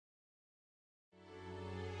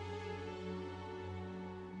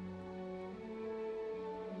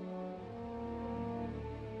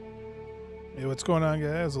Hey, what's going on,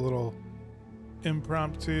 guys? A little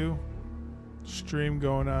impromptu stream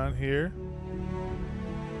going on here.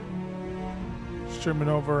 Streaming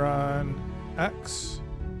over on X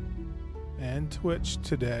and Twitch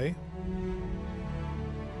today.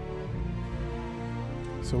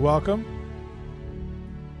 So welcome.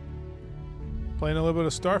 Playing a little bit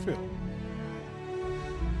of Starfield.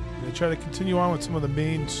 They try to continue on with some of the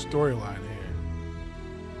main storyline here.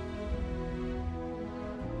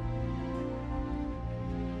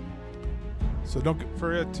 So don't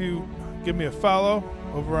forget to give me a follow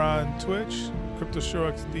over on Twitch.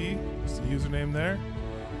 CryptoShowXD is the username there.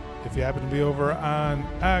 If you happen to be over on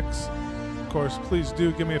X, of course, please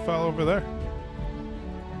do give me a follow over there.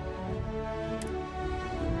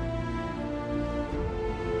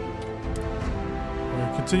 We're going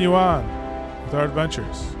to continue on with our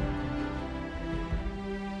adventures.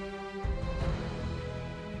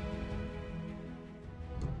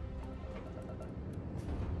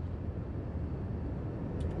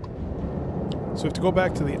 So we have to go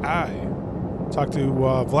back to the Eye, talk to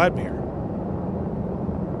Vladimir.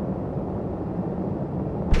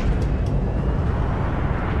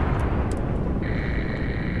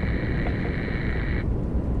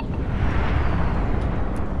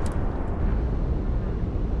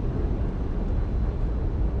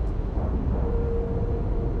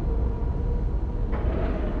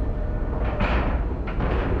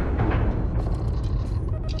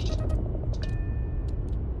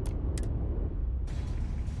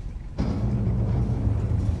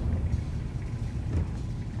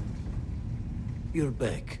 You're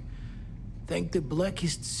back. Thank the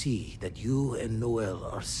blackest sea that you and Noel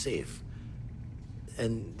are safe.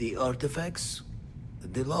 And the artifacts?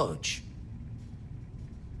 The lodge.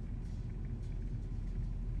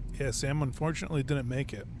 Yeah, Sam unfortunately didn't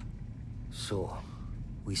make it. So,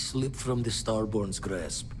 we slipped from the Starborn's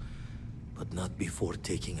grasp, but not before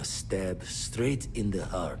taking a stab straight in the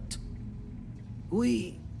heart.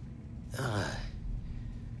 We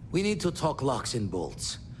need to talk locks and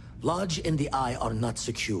bolts. Lodge and the Eye are not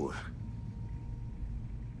secure.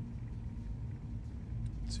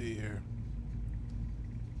 Let's see here.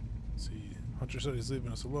 Let's see. Hunter said he's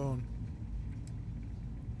leaving us alone.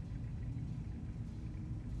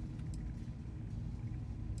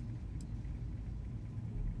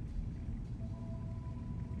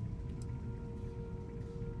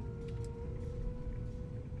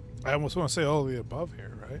 I almost want to say all of the above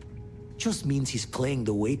here, right? Just means he's playing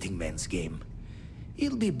the waiting man's game.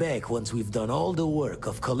 He'll be back once we've done all the work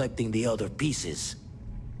of collecting the other pieces.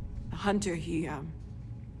 Hunter, he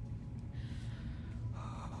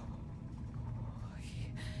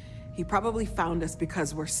probably found us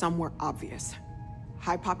because we're somewhere obvious.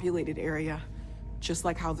 High-populated area, just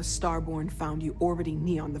like how the Starborn found you orbiting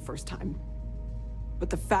Neon the first time. But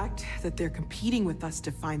the fact that they're competing with us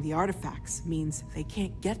to find the artifacts means they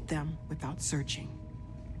can't get them without searching.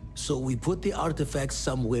 So we put the artifacts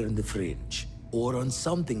somewhere in the fringe. Or on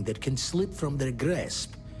something that can slip from their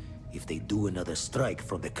grasp if they do another strike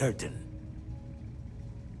from the curtain.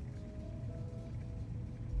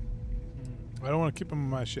 I don't want to keep them on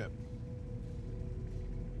my ship.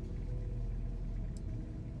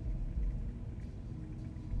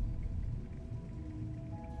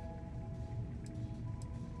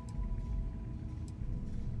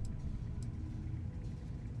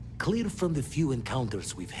 Clear from the few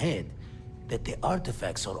encounters we've had that the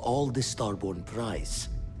artifacts are all the Starborn prize.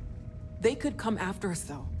 They could come after us,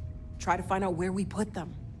 though. Try to find out where we put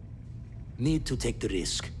them. Need to take the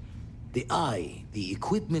risk. The Eye, the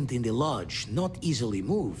equipment in the lodge, not easily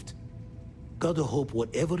moved. Gotta hope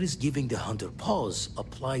whatever is giving the Hunter pause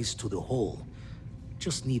applies to the whole.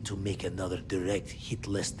 Just need to make another direct hit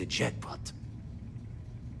less the jackpot.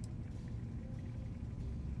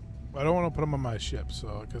 I don't want to put them on my ship,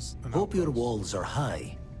 so I guess... Hope your walls are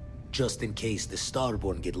high. Just in case the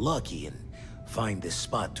Starborn get lucky and find the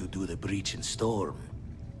spot to do the breach and storm.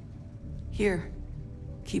 Here,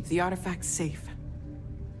 keep the artifacts safe.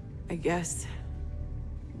 I guess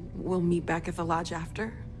we'll meet back at the lodge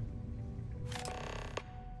after.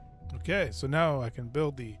 Okay, so now I can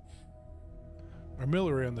build the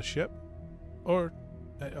artillery on the ship, or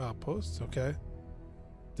posts. Okay,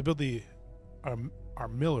 to build the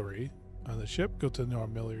artillery on the ship, go to the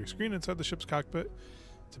artillery screen inside the ship's cockpit.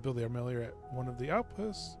 To build the artillery at one of the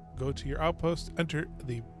outposts, go to your outpost, enter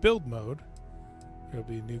the build mode. There'll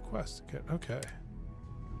be a new quest. Okay.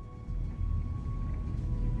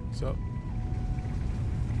 So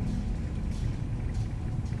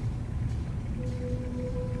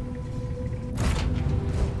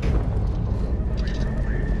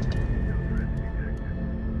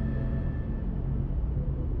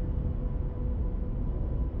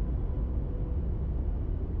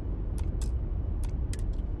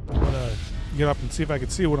get up and see if I can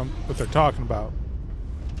see what they're talking about.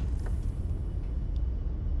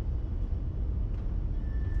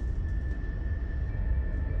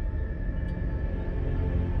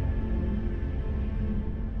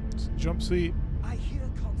 It's a jump seat. I hear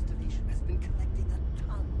Constellation has been collecting a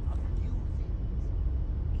ton of new things.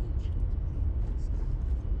 Ancient things.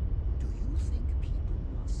 Do you think people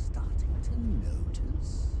are starting to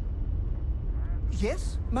notice?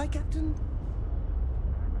 Yes, my captain?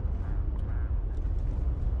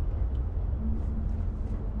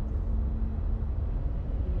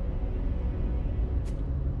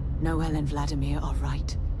 Noel and Vladimir are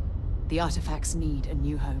right. The artifacts need a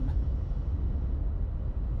new home.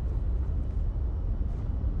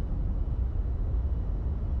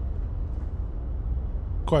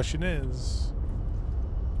 Question is,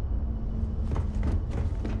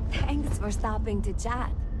 Thanks for stopping to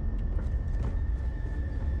chat.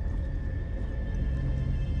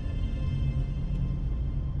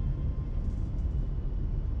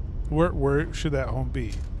 where should that home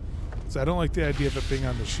be? So I don't like the idea of it being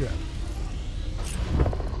on the ship.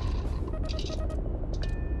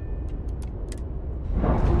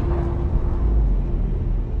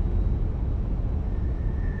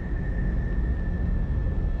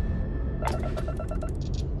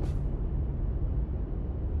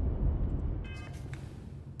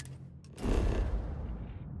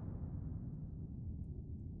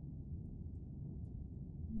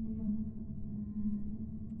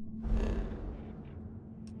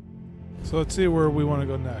 So let's see where we want to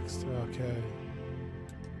go next. Okay.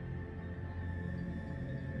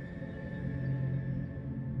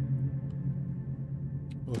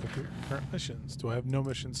 Look at the current missions. Do I have no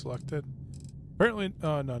mission selected? Apparently,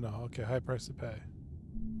 oh, no. Okay, high price to pay.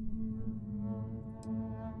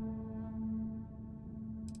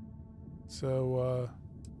 So,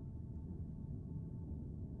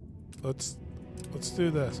 let's do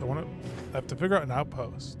this. I have to figure out an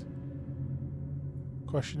outpost.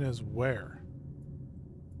 Question is where?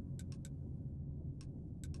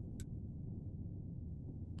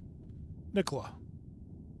 Nicola.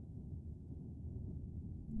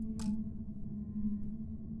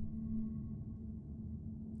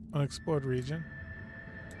 Unexplored region.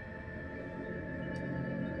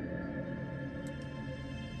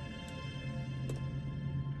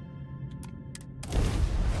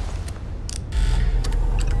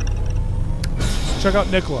 Let's check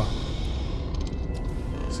out Nicola.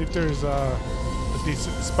 See if there's a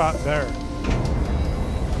decent spot there.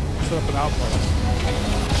 Set up an outpost.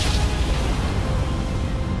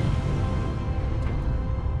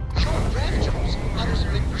 Your raptors are as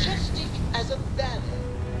majestic as a valley.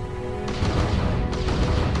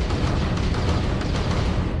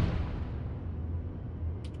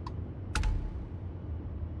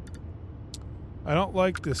 I don't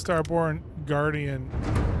like the Starborn Guardian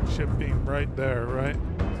ship being right there, right?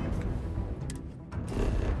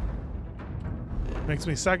 Makes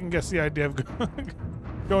me second guess the idea of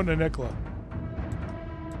going to Nicola.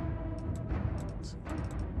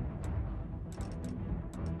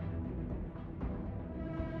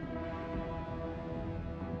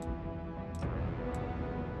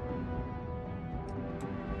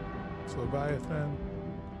 Leviathan.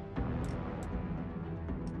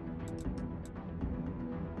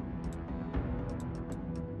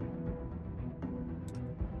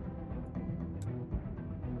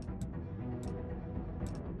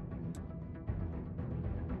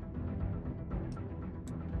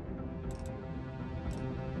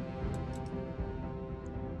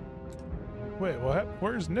 Wait, what?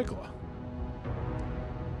 Where's Nicola?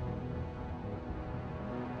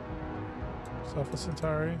 Alpha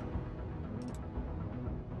Centauri.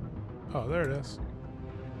 Oh, there it is.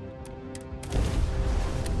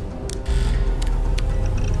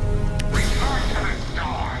 Return to the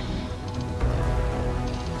stars.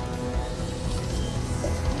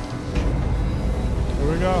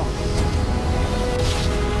 Here we go.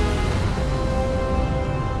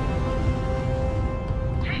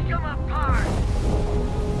 Take them apart.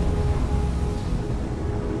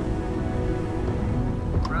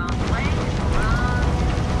 Wrong place, wrong.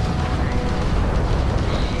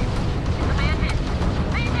 It's a bandit.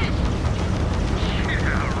 Bandit.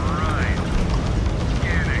 Yeah, right.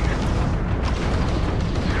 Scanning.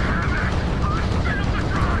 Get up the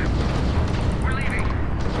drive. We're leaving.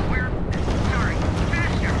 Sorry.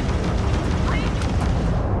 Faster. Please.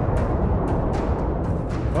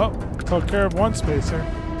 Oh, took care of one spacer.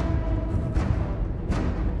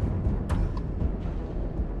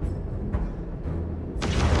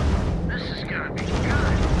 This is gonna be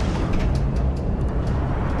good.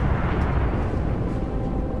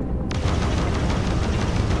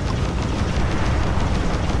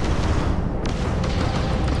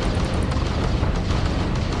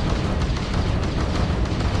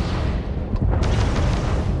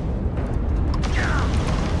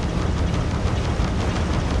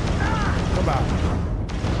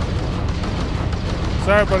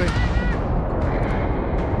 Sorry, buddy.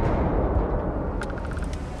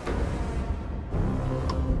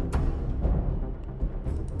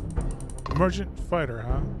 Emergent fighter,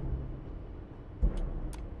 huh?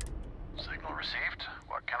 Signal received.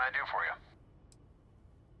 What can I do for you?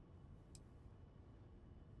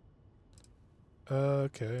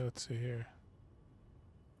 Okay, let's see here.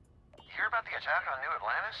 Hear about the attack on New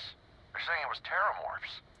Atlantis? They're saying it was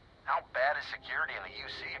terramorphs. How bad is security in the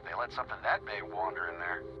UC if they let something that big wander in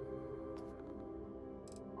there?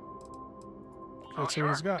 Let's see what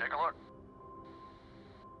he's got. Take a look.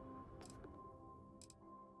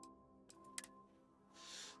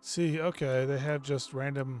 See, okay, they have just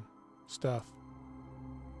random stuff.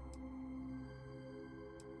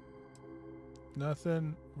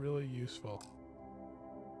 Nothing really useful.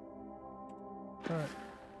 Alright.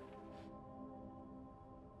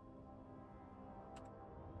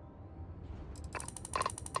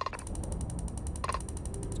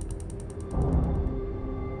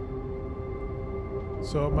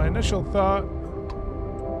 So my initial thought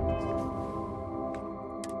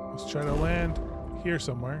was try to land here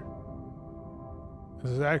somewhere.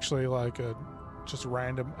 This is actually like a just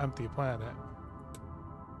random empty planet.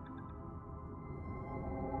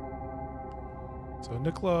 So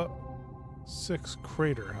Nikola 6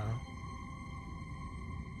 crater, huh?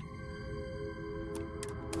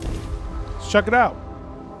 Let's check it out.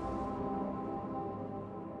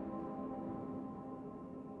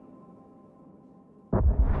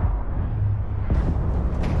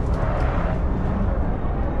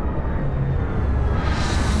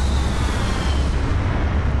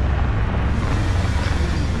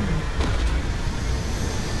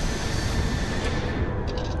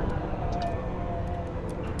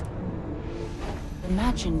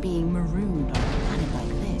 Imagine being marooned on a planet like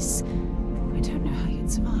this. I don't know how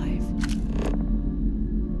you'd survive.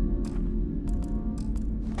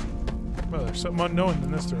 Well, there's something unknown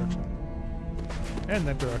in this direction. And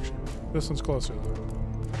that direction. This one's closer, though.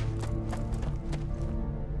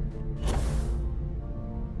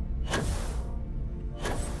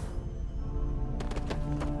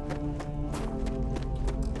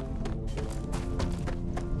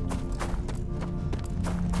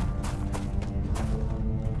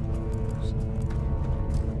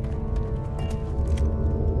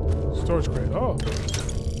 Storage crate. Oh.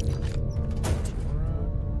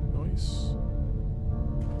 Nice.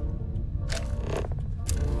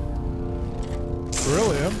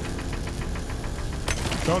 Beryllium.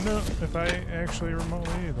 Don't know if I actually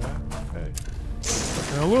remotely need that. Hey.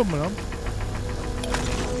 And aluminum.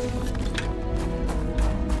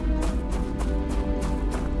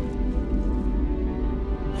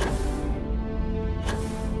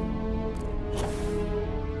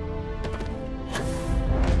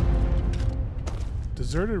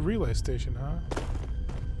 Deserted relay station, huh?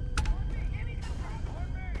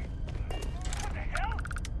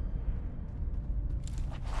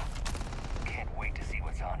 Can't wait to see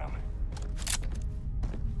what's on them.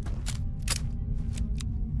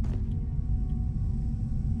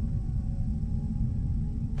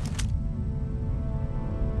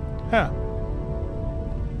 Huh.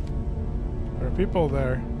 There are people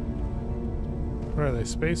there. What are they,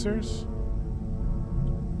 spacers?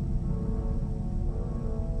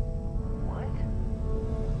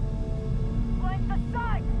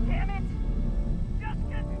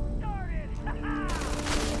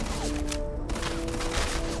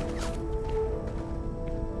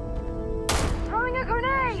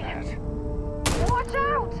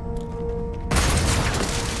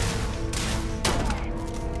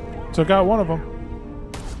 Took out one of them.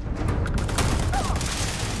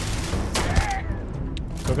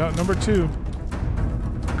 Took out number 2.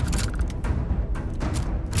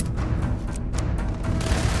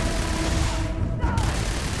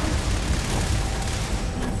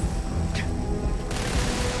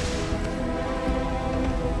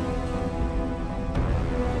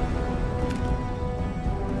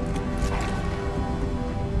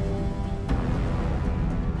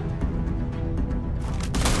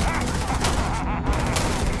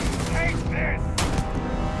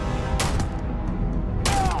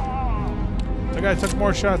 That guy took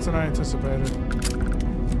more shots than I anticipated.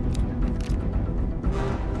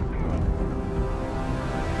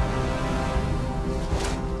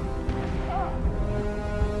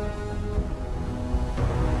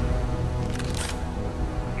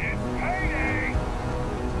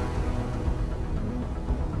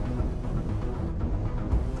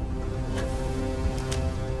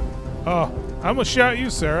 Oh, I almost shot you,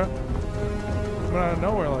 Sarah. From out of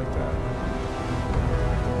nowhere like that.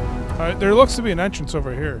 Alright, there looks to be an entrance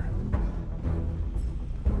over here.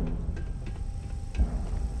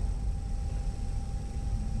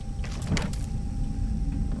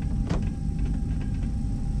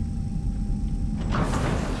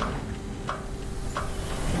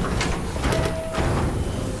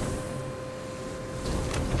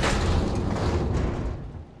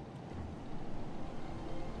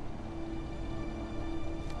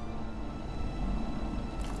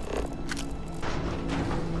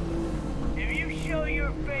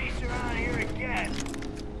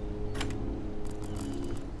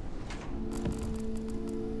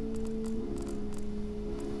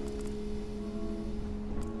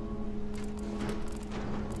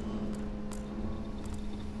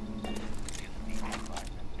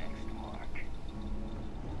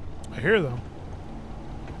 hear them.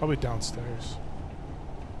 Probably downstairs.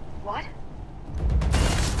 What?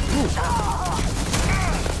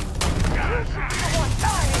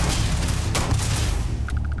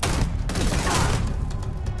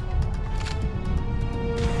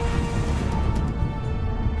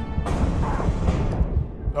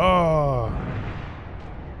 Oh,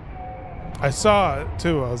 I saw it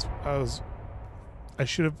too. I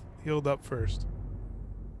should have healed up first.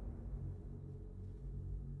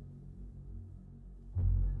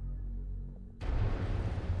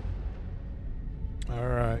 All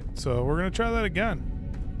right, so we're gonna try that again.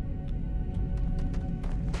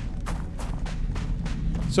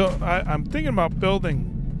 So I'm thinking about building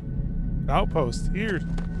an outpost here.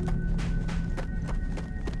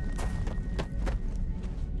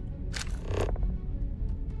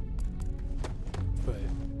 But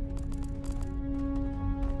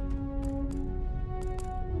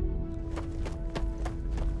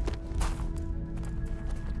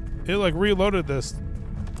it like reloaded this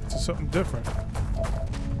to something different.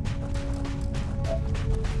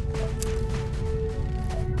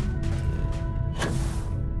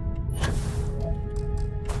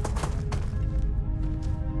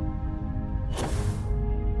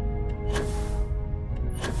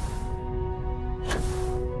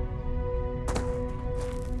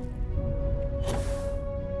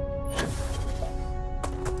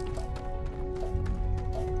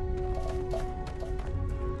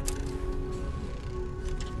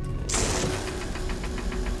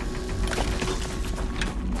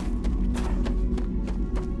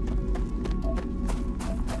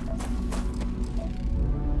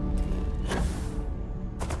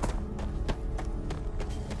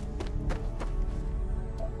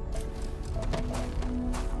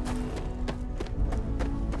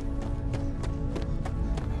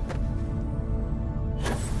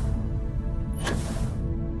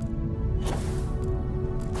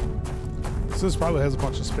 This probably has a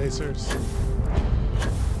bunch of spacers.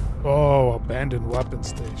 Oh, abandoned weapon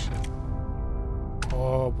station.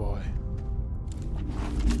 Oh boy.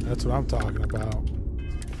 That's what I'm talking about.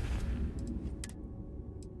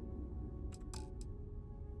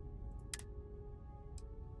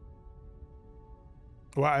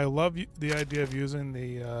 Well, I love the idea of using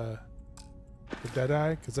the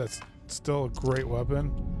Deadeye, because that's still a great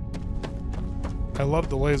weapon. I love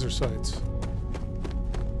the laser sights.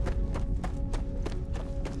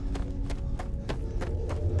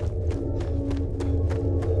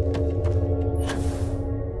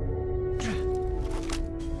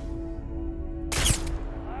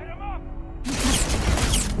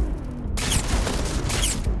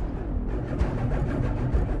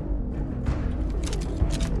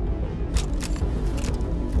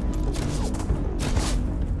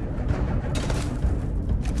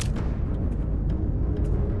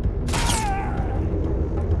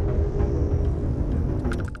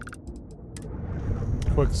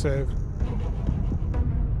 Quick save.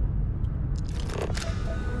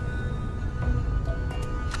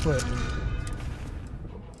 But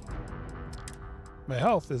my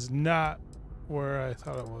health is not where I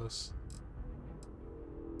thought it was.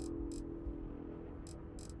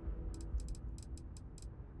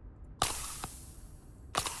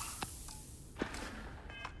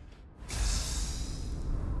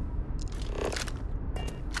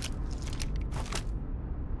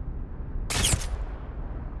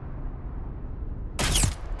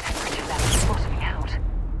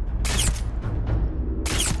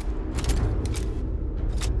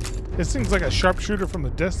 This thing's like a sharpshooter from the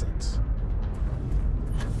distance.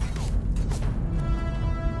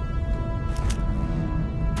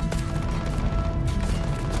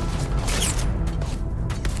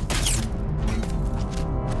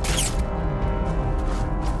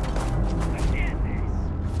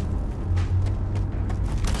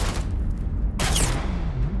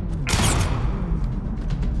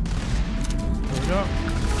 There we go.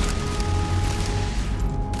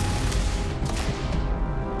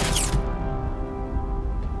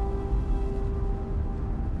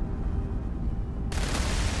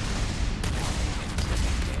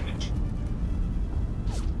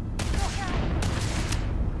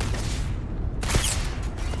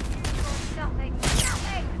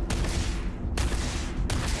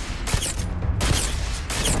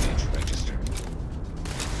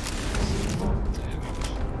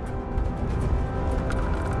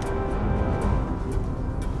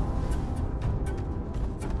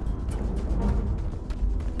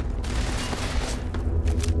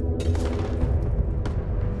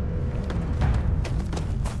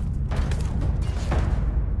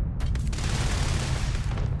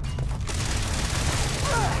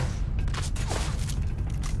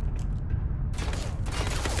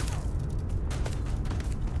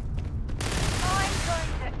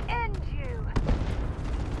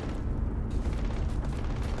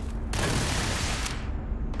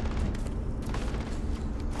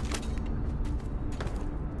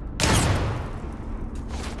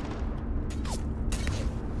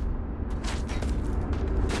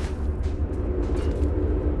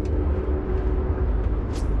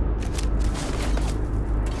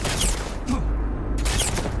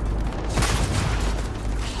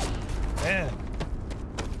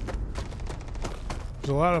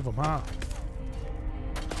 a lot of them, huh?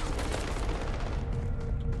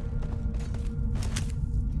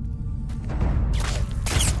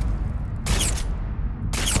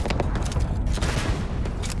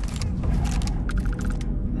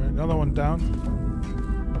 All right, another one down.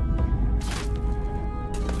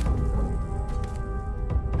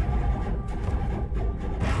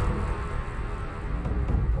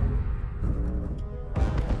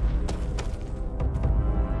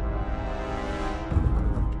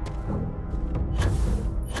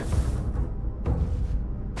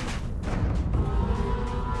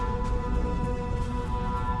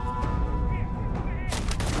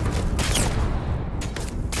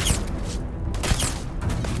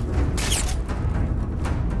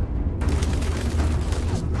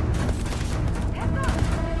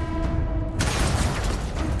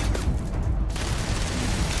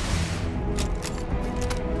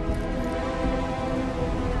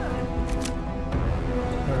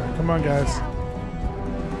 Come on, guys.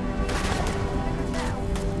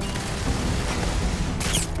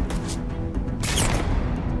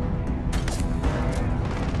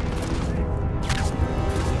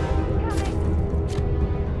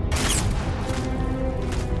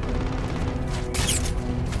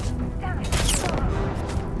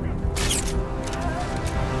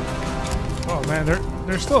 Oh man,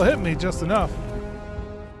 they're still hitting me just enough.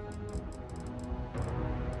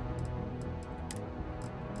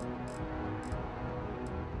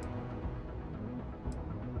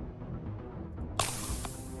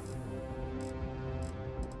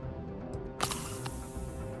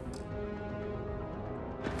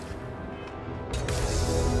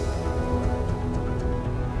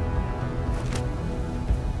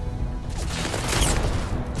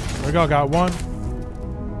 There we go, got one.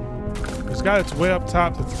 This guy that's way up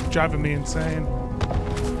top that's driving me insane.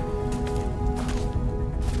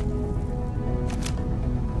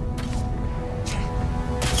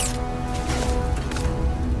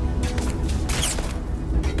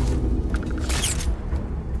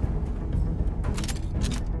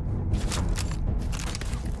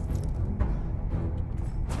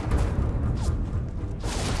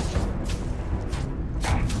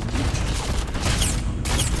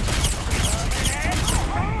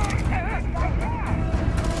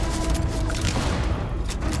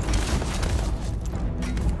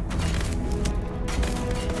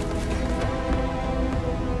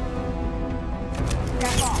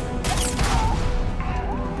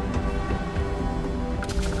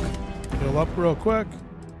 Up real quick.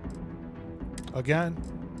 Again.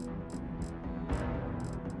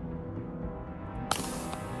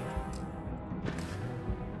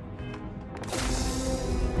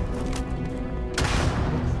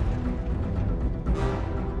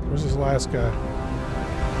 Where's this last guy?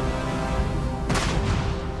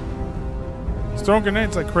 He's throwing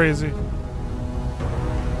grenades like crazy.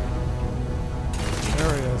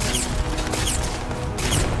 There he is.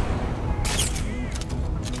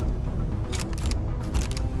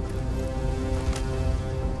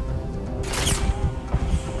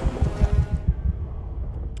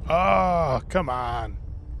 Oh, come on.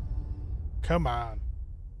 Come on.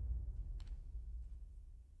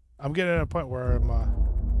 I'm getting at a point where I'm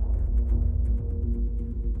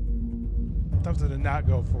tempted to not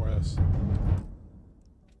go for this.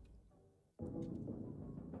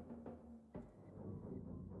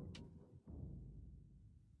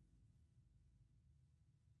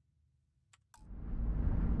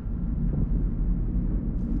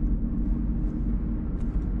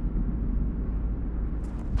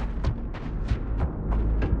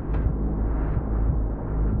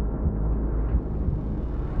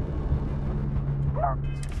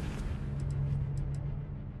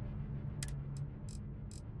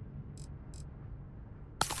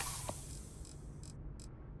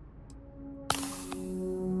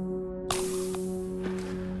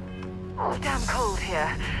 Oh, damn cold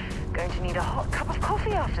here. Going to need a hot cup of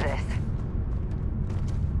coffee after this.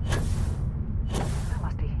 I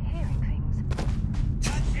must be hearing things.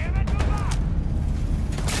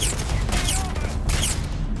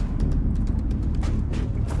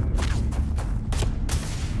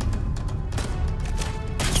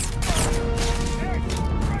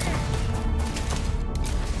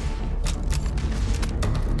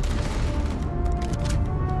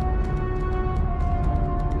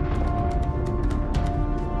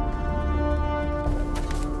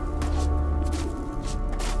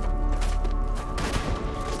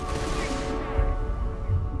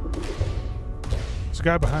 There's a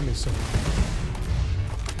guy behind me somewhere.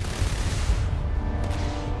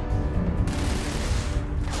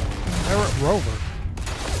 Pirate Rover.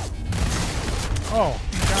 Oh,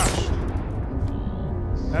 gosh.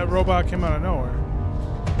 That robot came out of nowhere.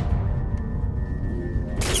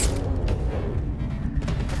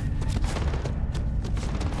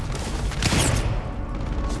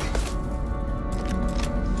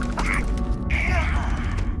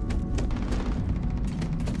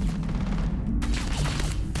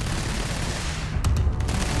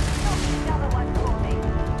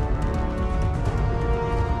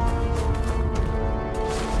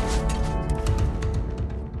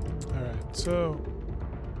 So,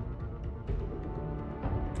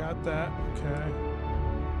 got that, okay.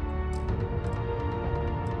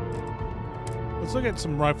 Let's look at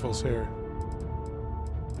some rifles here.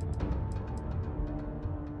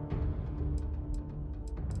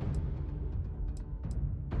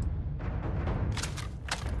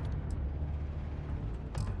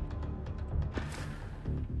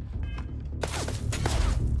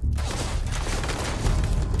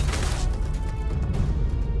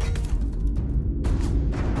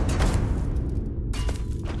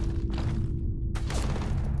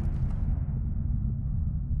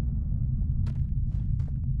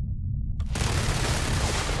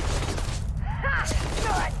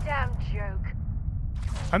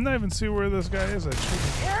 I'm not even seeing where this guy is. Here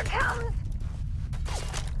it comes!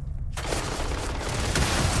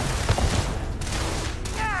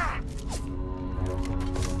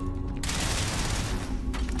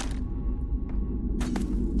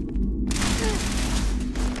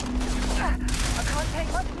 I can't take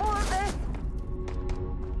much more of this.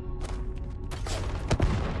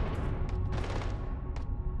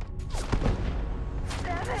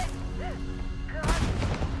 Damn it! God,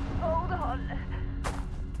 hold on.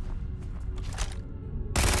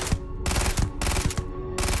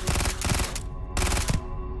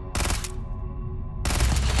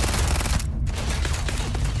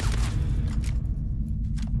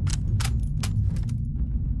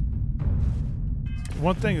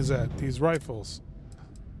 One thing is that these rifles,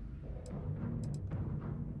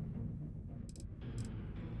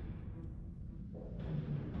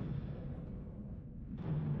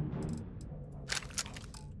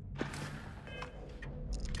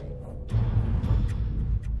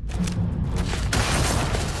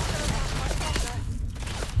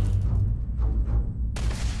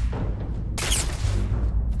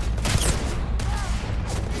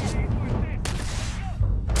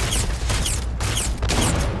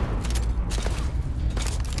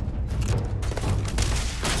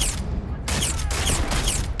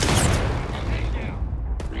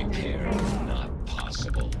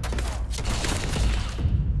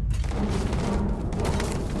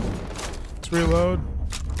 reload.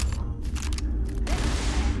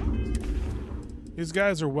 These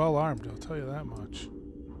guys are well armed, I'll tell you that much.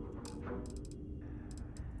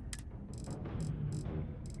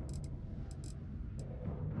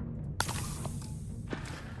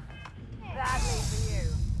 Badly for you.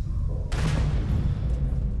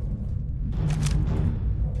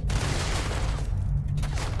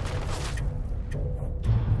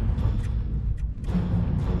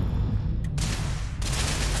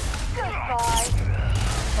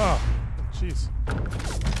 Oh, jeez.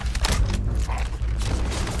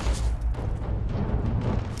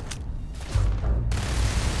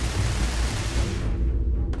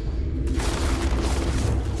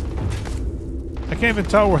 I can't even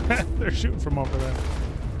tell where they're shooting from over there.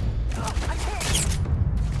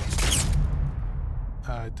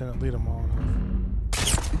 I didn't lead them all enough.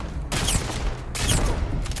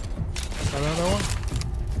 Got another one?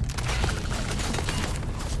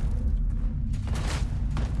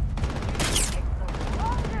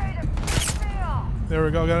 There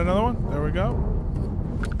we go, got another one. There we go.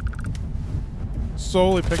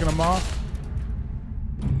 Slowly picking them off.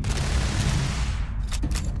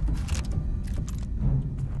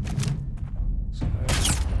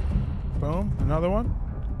 Boom, another one.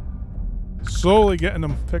 Slowly getting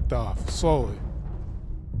them picked off, slowly.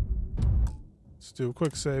 Let's do a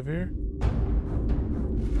quick save here.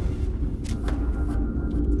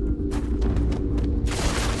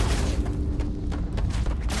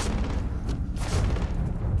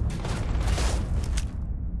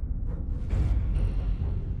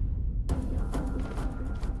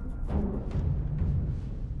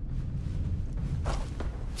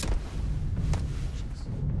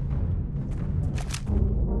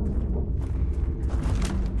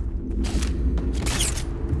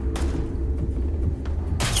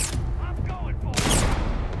 I'm going.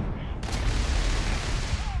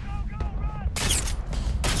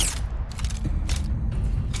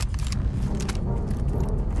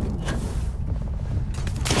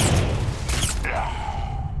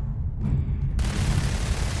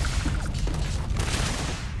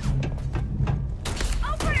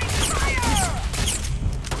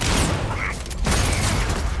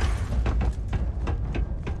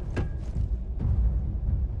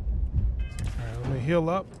 heal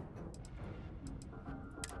up.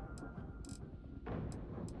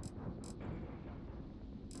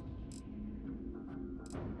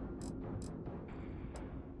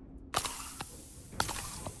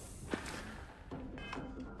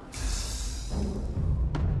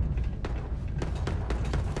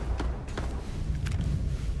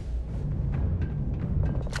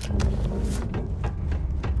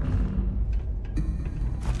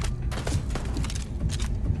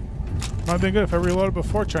 Might have been good if I reloaded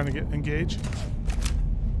before trying to get engaged.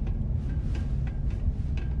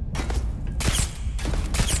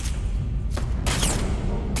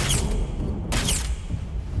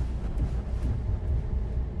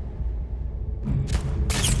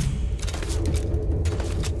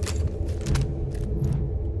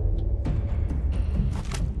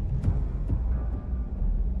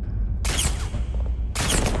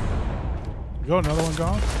 Go, another one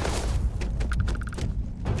gone.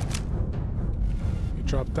 You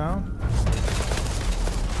drop down.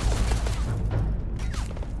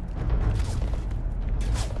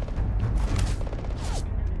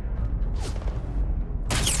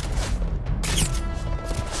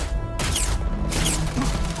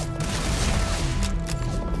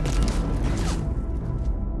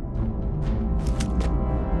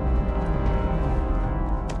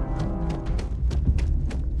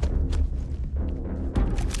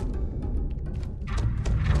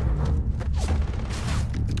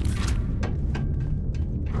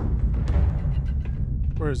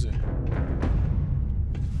 Where is it?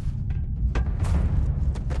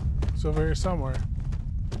 It's over here somewhere.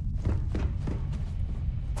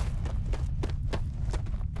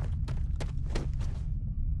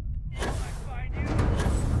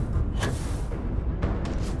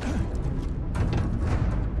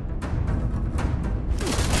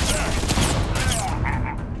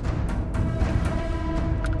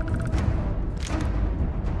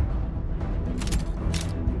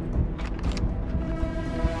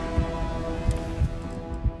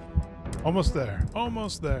 Almost there.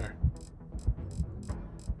 Almost there.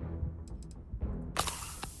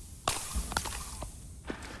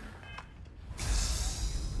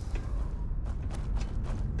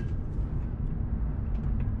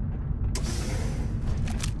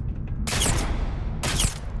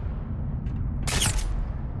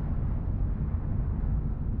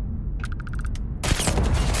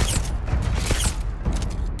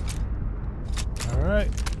 All right,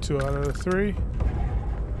 2 out of the 3.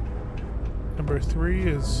 Number 3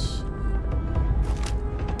 is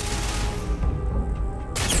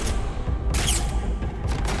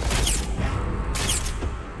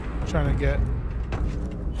trying to get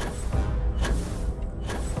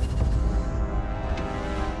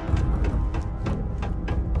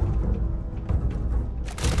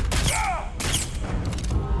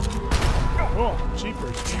oh,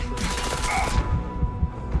 jeepers.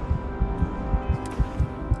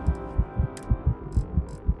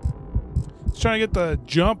 Trying to get the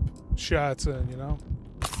jump shots in, you know.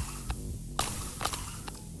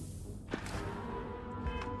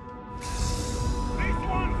 This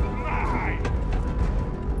one's mine.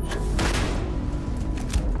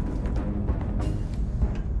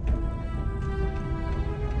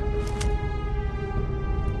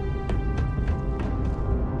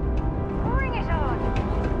 Bring it on.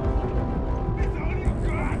 It's all you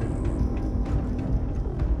got.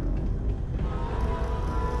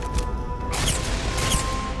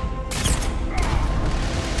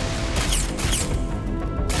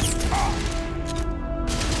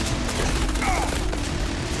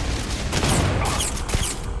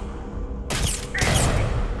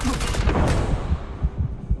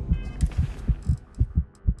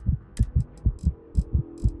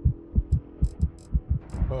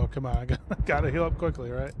 Oh, come on. I gotta heal up quickly,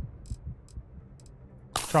 right?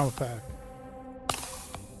 Trauma pack.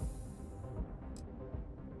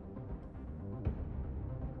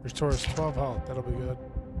 Restores 12 health. That'll be good.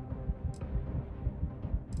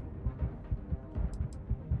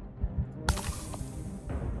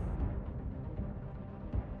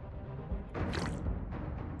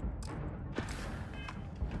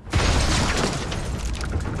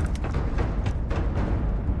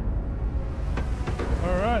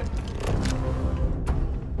 All right.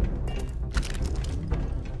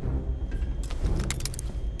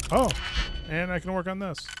 Oh, and I can work on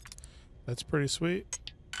this. That's pretty sweet.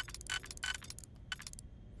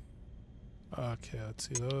 Okay, let's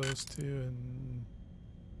see those two and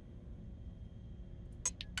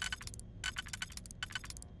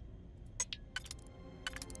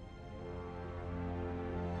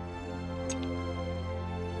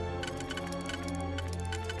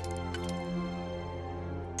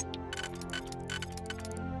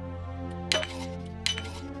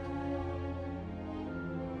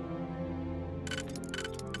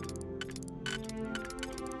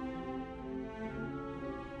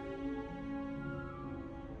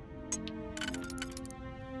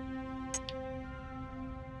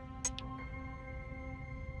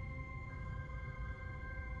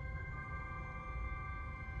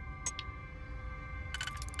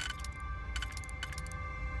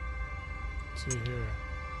see here.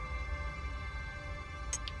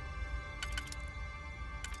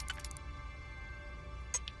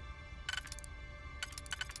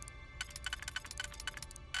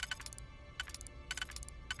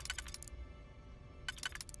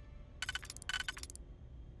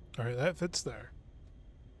 All right, that fits there.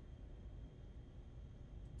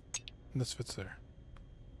 And this fits there.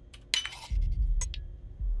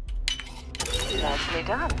 Nicely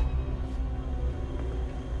done.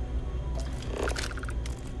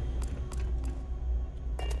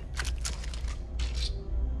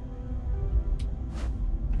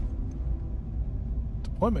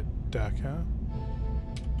 Deployment deck, huh?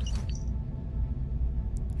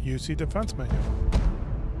 UC defense menu.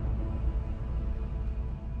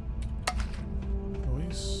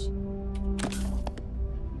 Noise.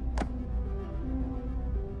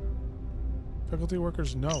 Faculty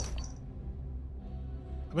workers, no.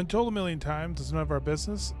 I've been told a million times it's none of our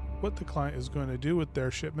business what the client is going to do with their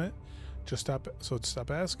shipment. Just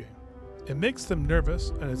stop asking. It makes them nervous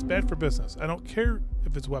and it's bad for business. I don't care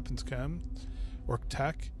if it's weapons chem or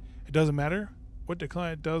tech. It doesn't matter. What the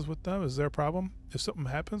client does with them is their problem. If something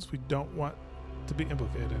happens, we don't want to be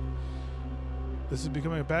implicated. This is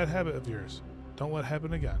becoming a bad habit of yours. Don't let it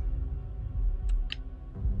happen again.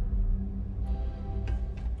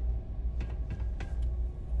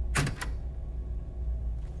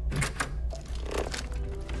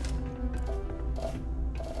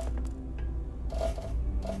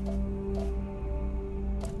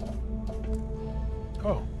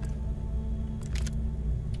 Oh.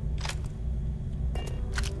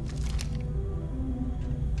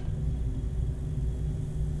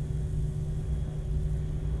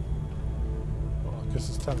 Well, I guess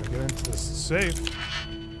it's time to get into this safe.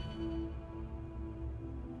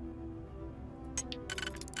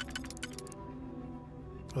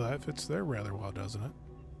 Well, that fits there rather well, doesn't it?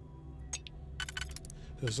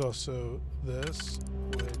 There's also this,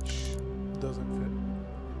 which doesn't fit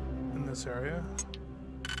in this area.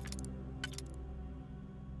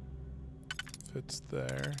 Fits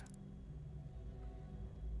there.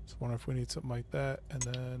 So I wonder if we need something like that, and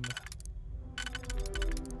then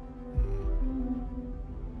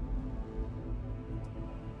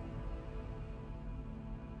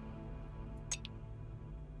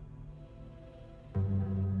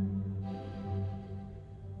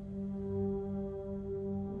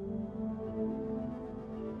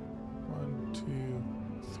one, two,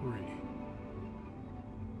 three.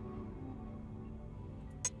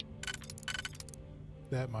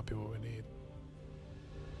 That might be what we need.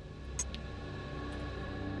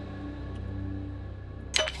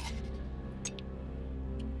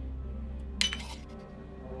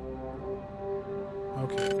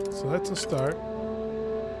 Okay, so that's a start.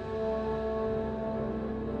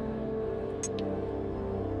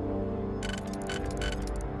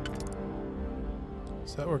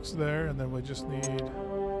 So that works there, and then we just need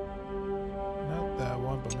not that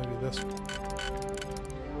one, but maybe this one.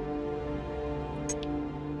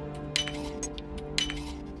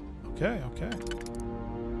 Okay, okay.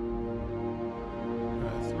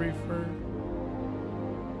 3 for.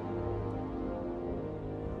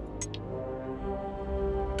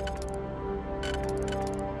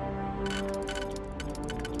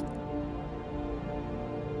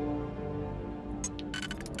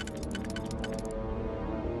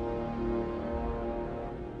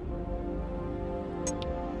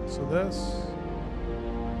 So this.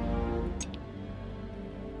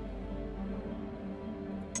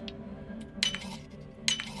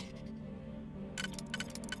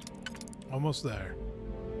 Almost there.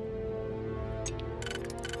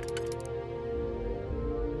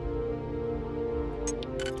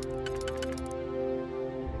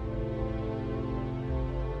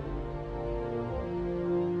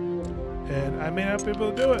 And I may not be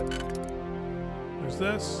able to do it. There's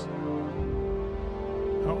this.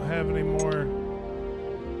 I don't have any more.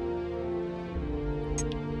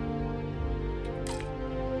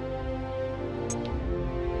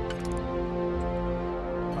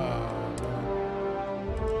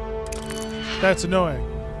 That's annoying.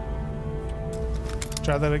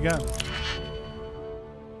 Try that again.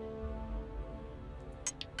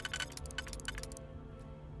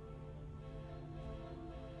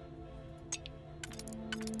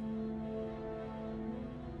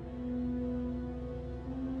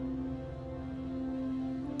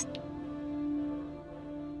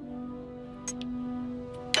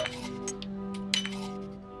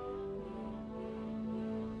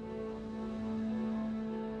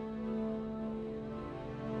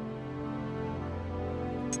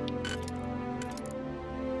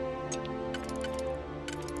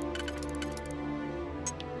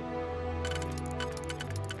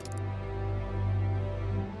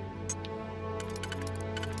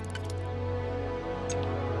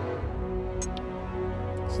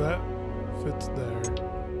 So that fits there.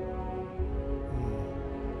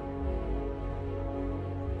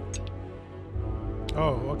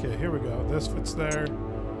 Oh, okay, here we go. This fits there.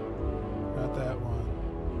 Not that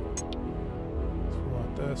one. So we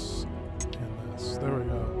want this and this. There we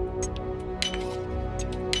go.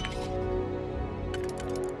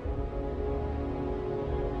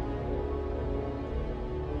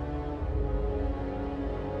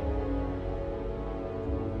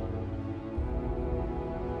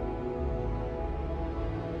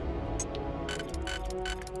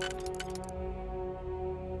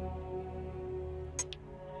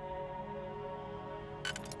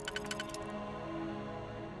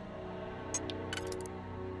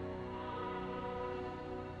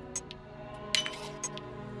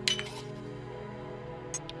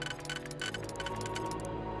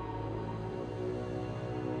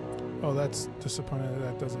 Oh, that's disappointing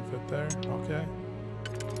that doesn't fit there. Okay.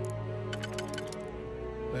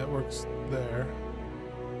 That works there.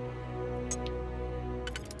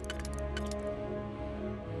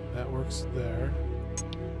 That works there.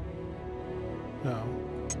 No.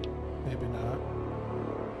 Maybe not.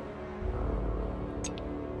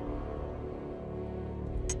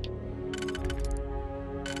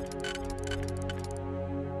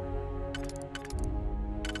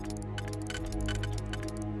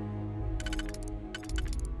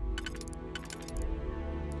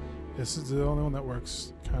 This is the only one that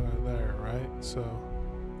works kind of there, right? So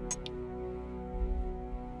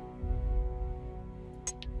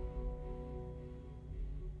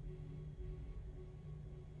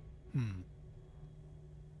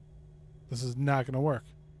this is not going to work.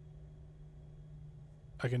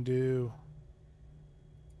 I can do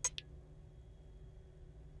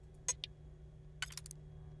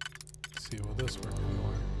let's see, will this work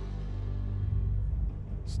anymore?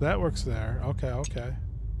 So that works there. Okay, okay.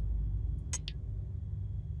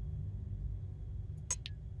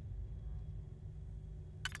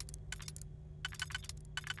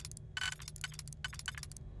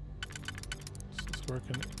 Work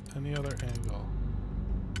in any other angle.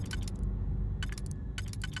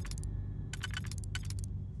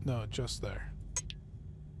 No, just there.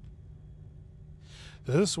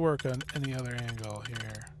 Does this work on any other angle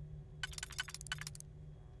here?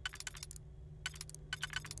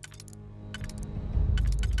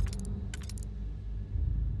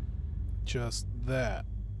 Just that.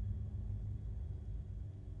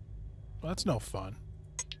 Well, that's no fun.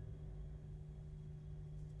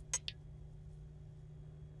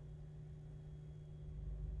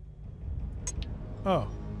 Oh.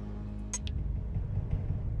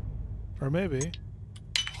 Or maybe.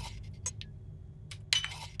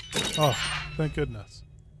 Oh, thank goodness.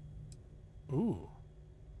 Ooh.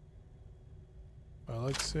 I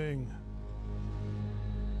like seeing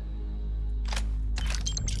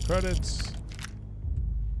credits.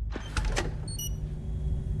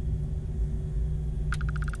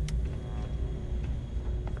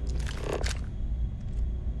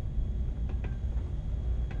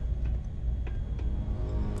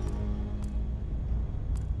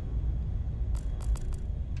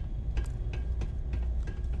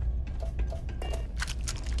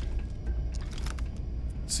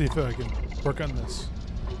 See if I can work on this.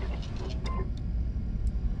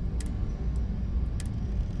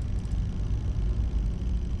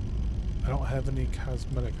 I don't have any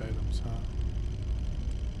cosmetic items, huh?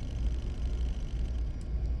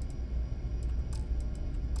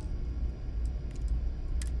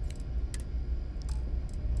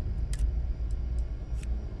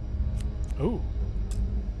 Oh.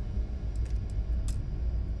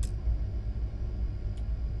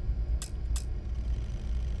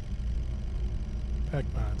 Pack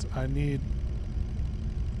bonds. I need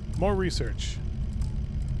more research.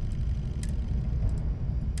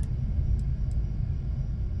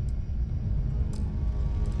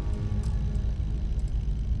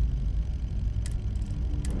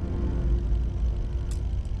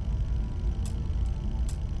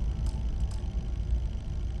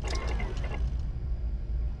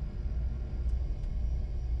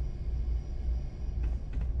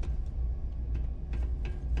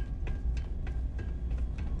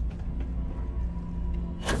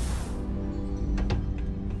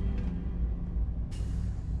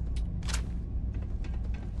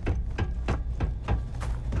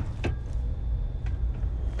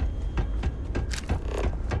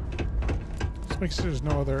 Make sure there's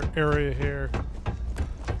no other area here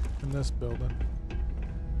in this building.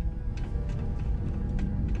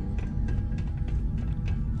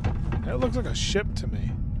 That looks like a ship to me.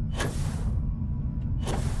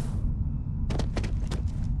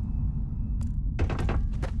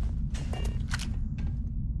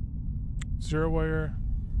 Zero wire.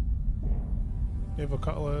 Naval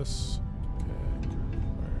cutlass. Okay.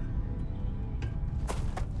 Wire.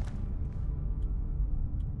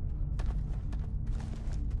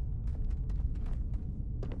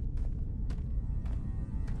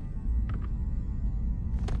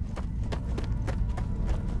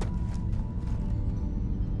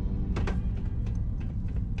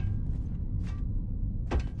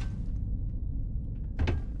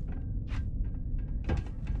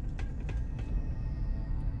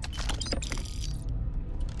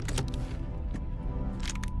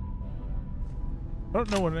 I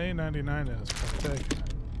don't know what an A99 is, but I'll take it.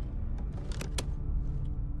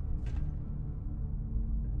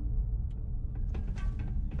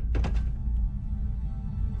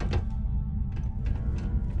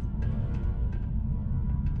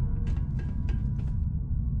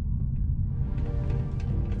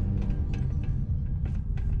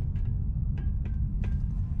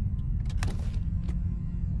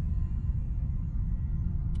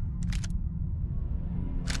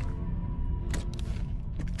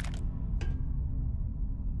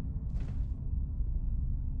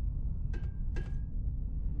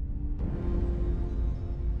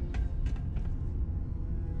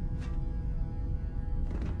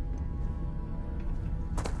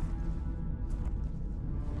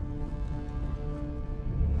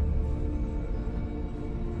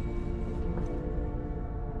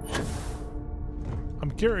 I'm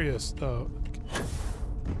curious though.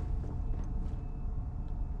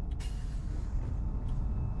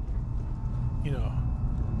 You know,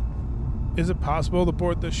 is it possible to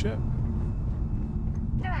board this ship?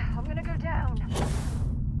 I'm gonna go down.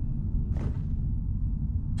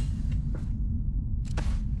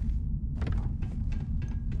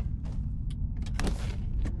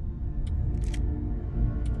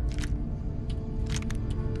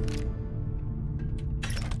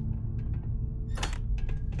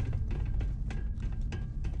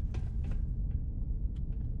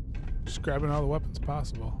 Just grabbing all the weapons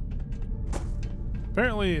possible.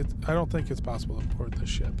 Apparently, I don't think it's possible to board this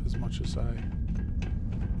ship as much as I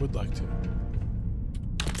would like to.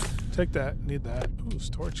 Take that. Need that. Ooh,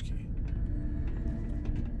 storage key.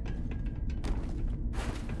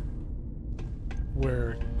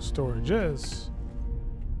 Where storage is,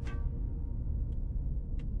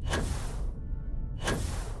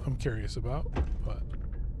 I'm curious about, but...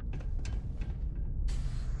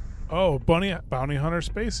 Oh, bounty hunter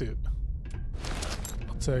spacesuit.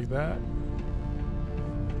 I'll take that.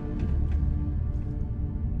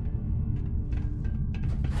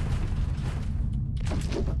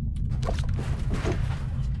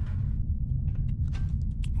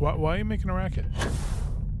 Why are you making a racket?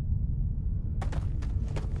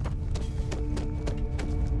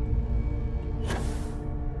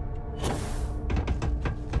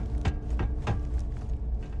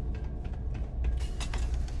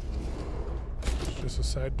 Just a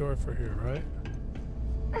side door for here, right?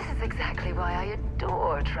 This is exactly why I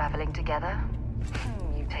adore traveling together.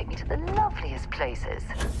 You take me to the loveliest places.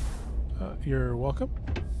 You're welcome.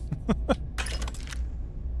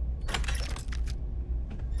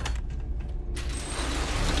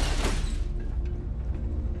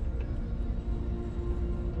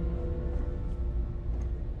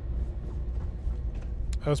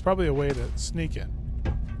 That was probably a way to sneak in.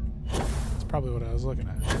 That's probably what I was looking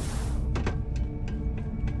at.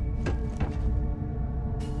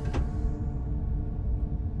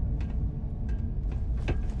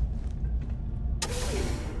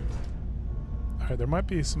 Alright, there might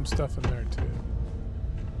be some stuff in there too.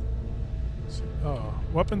 Oh,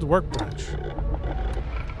 weapons workbench.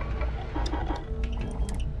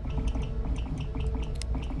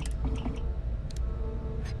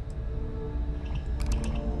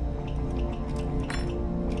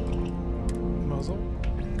 Muzzle.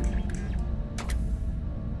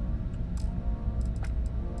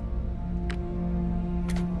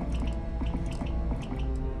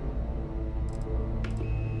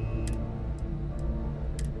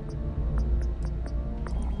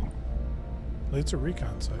 It's a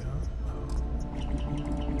recon site, huh?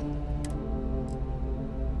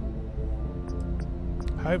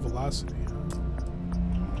 Oh. High velocity, huh?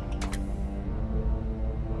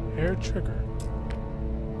 Air trigger.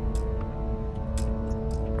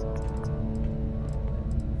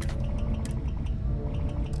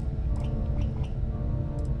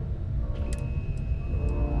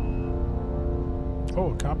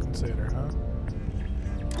 Oh, a compensator, huh?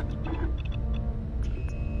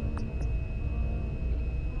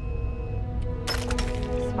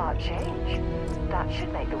 Smart change. That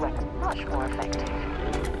should make the weapon much more effective.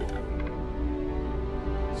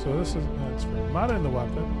 So this is that's for modding the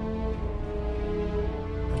weapon.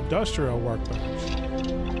 industrial workbench.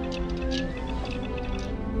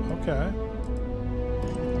 Okay.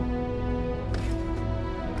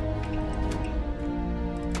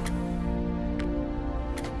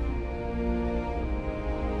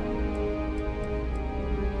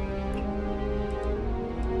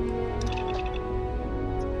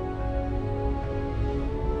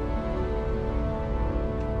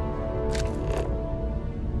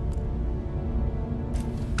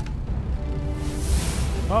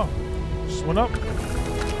 Oh, just went up.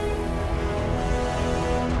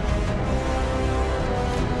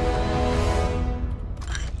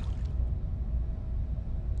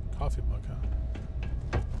 Coffee mug, huh?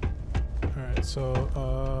 Alright, so,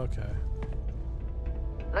 okay.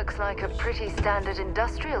 Looks like a pretty standard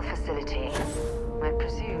industrial facility. I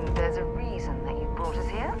presume there's a reason that you brought us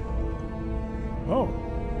here? Oh,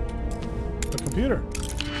 the computer.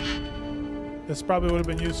 This probably would have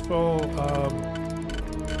been useful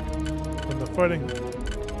when the fighting,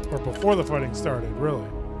 or before the fighting started, really.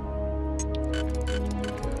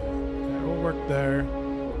 Okay, we'll work there.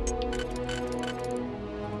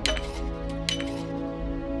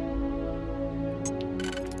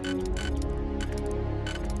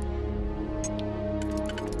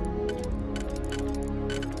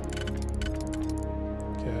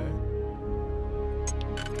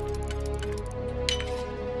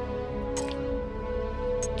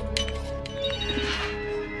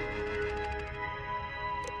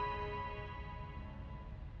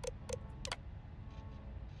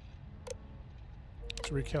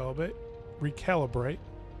 Recalibrate.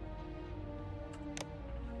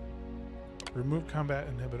 Remove combat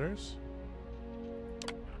inhibitors.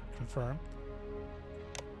 Confirm.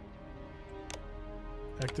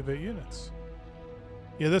 Activate units.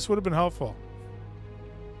 Yeah, this would have been helpful.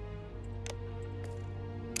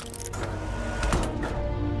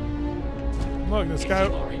 Look, this guy. If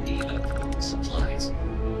you are in need of supplies,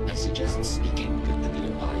 I suggest speaking with the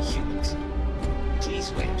nearby humans.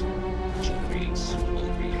 Please wait. Generates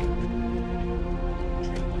will create.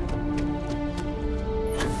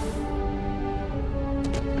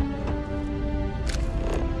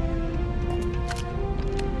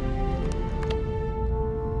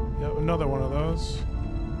 Yep, another one of those.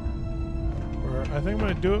 Or I think I'm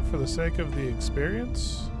going to do it for the sake of the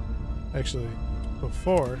experience. Actually,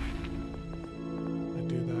 before I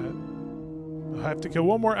do that, I have to kill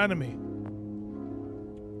one more enemy.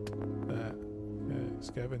 Okay,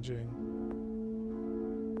 scavenging.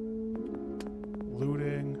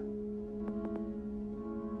 Looting.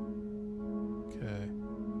 Okay.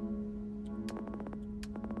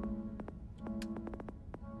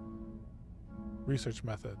 Research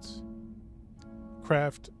methods.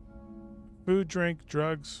 Craft food, drink,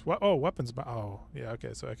 drugs. Oh, weapons. Oh, yeah,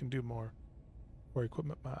 okay, so I can do more. Or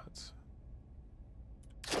equipment mods.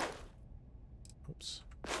 Oops.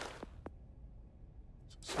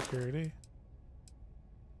 So security.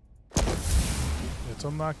 Let's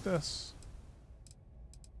unlock this.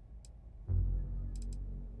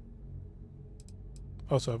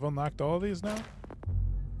 Oh, so I've unlocked all of these now?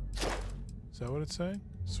 Is that what it's saying?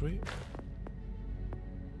 Sweet.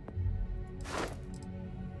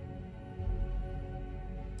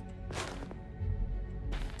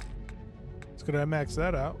 It's gonna max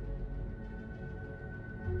that out.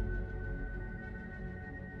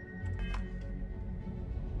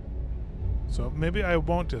 So maybe I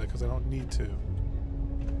won't do that because I don't need to.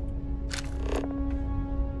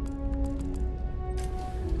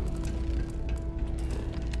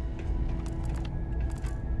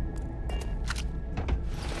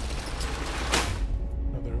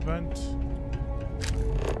 Another event.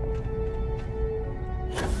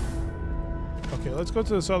 Okay, let's go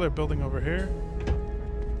to this other building over here.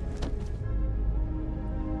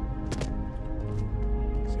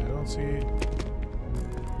 See, I don't see...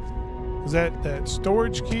 Is that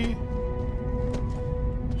storage key?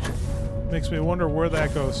 Makes me wonder where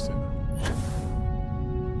that goes to.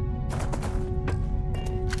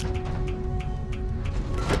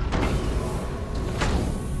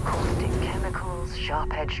 Caustic chemicals,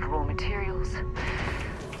 sharp-edged raw materials.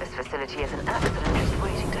 This facility is an accident just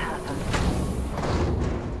waiting to happen.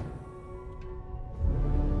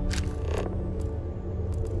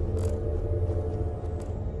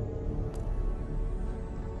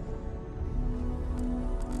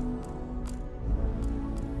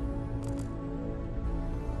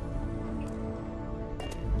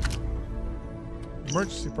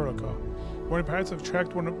 Emergency protocol. Warning, pirates have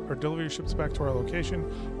tracked one of our delivery ships back to our location.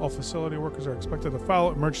 All facility workers are expected to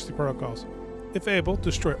follow emergency protocols. If able,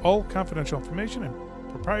 destroy all confidential information and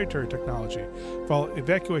proprietary technology. Follow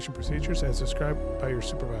evacuation procedures as described by your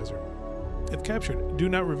supervisor. If captured, do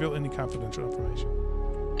not reveal any confidential information.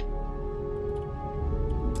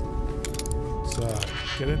 So,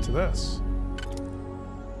 get into this.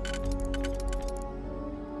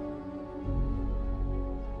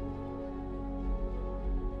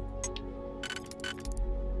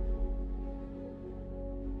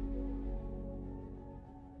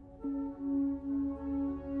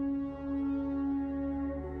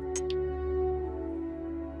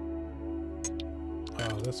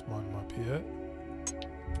 Oh, this one might be it.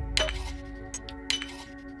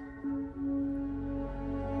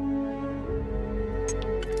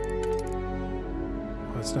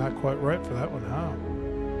 It's not quite right for that one, huh?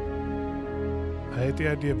 I hate the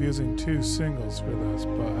idea of using two singles for this,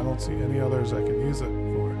 but I don't see any others I can use it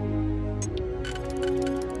for.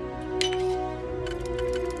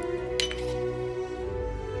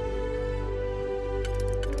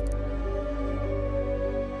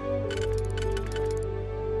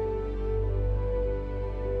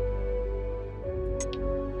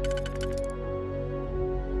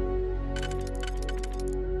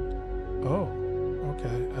 Oh,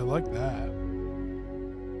 okay. I like that.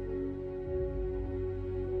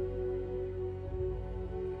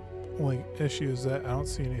 Only issue is that I don't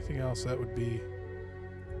see anything else that would be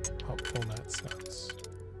helpful in that sense.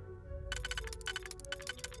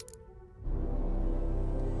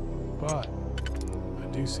 But I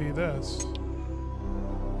do see this.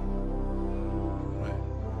 Wait.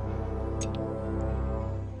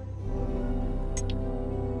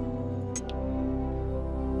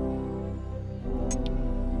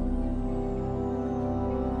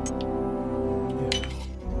 Yeah.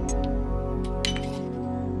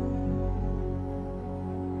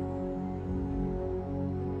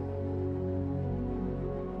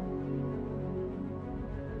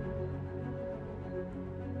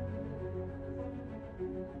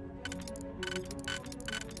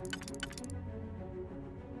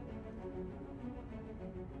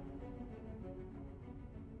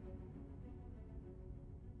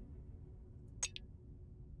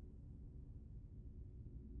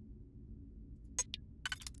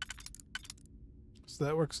 So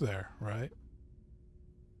that works there, right?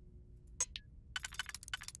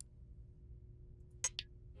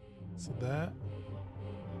 So that.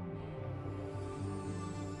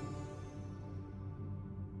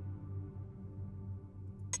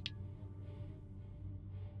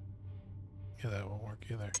 Yeah, that won't work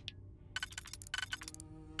either.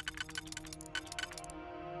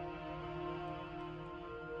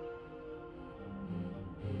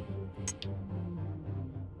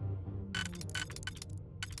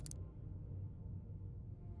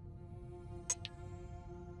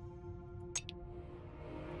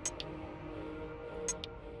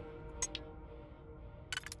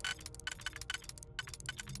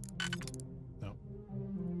 No.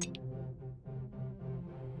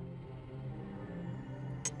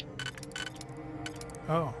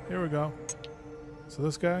 Oh, here we go. So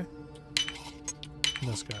this guy and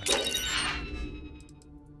this guy.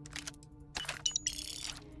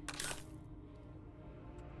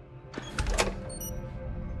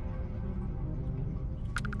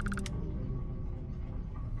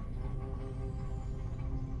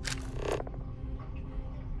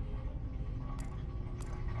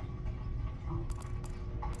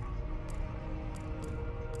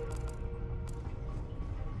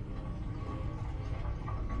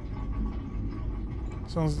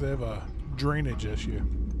 Sounds like they have a drainage issue.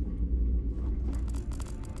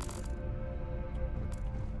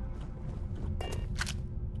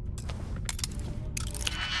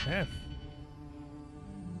 Man.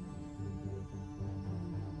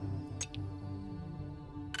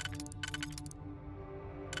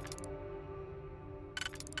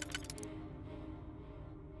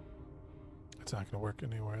 It's not going to work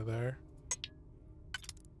anywhere there.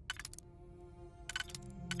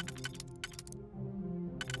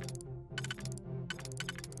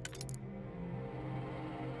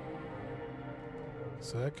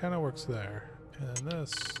 So that kind of works there. And then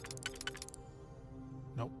this.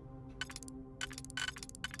 Nope.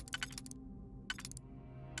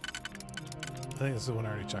 I think this is the one I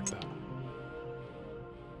already checked out.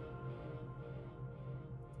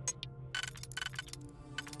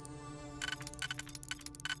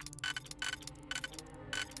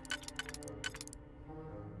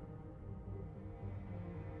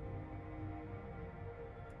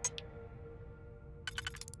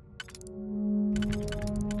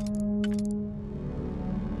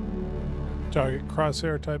 Target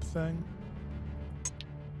crosshair type thing.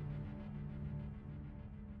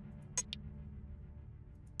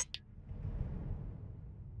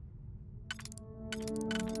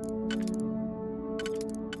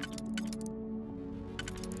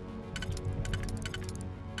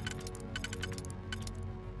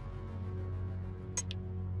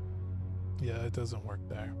 Yeah, it doesn't work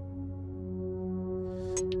there.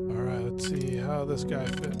 Alright, let's see how this guy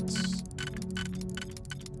fits.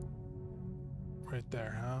 Right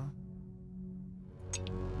there, huh?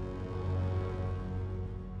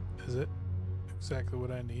 Is it exactly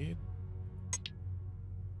what I need?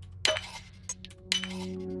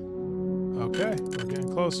 Okay, we're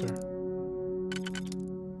getting closer.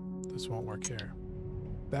 This won't work here.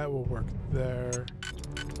 That will work there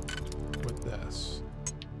with this.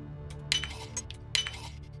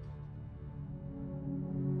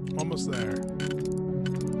 Almost there.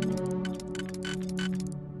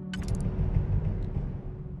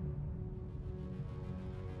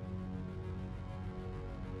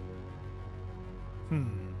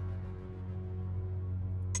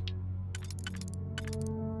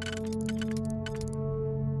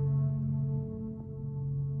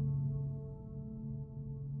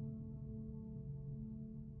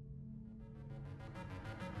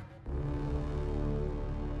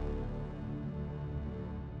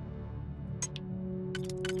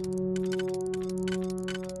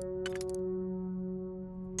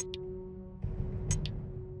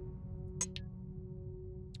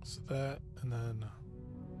 That, and then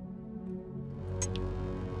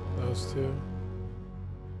those two.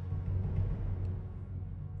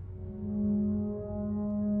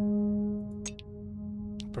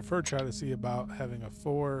 I prefer try to see about having a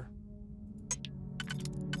four.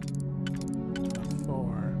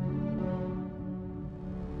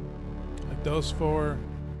 Like those four.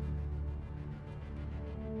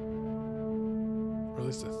 Or at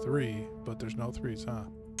least a three, but there's no threes, huh?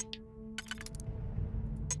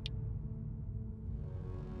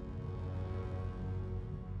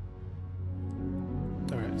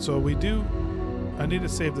 So we do, I need to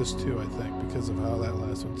save this too, I think, because of how that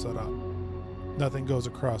last one's set up. Nothing goes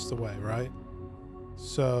across the way, right?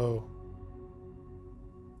 So,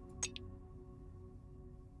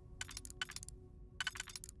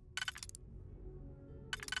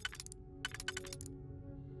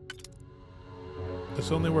 this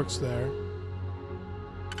only works there,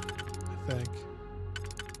 I think.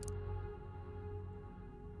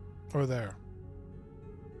 Or there.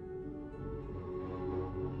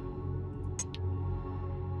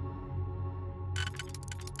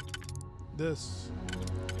 This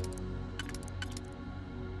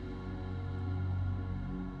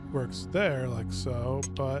works there like so,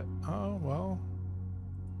 but oh well.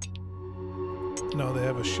 No, they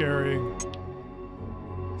have a sharing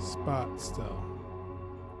spot still.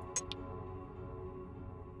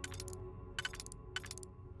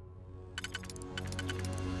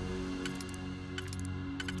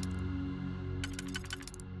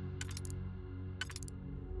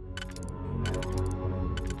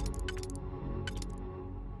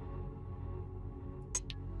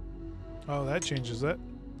 Oh, that changes it.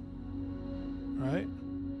 Right?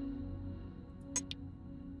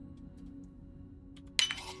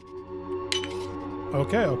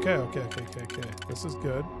 Okay. This is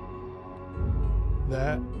good.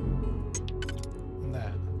 That and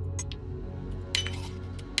that.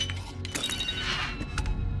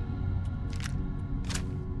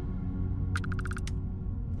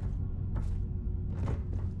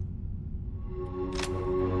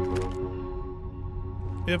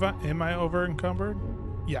 Am I over encumbered?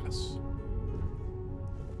 Yes.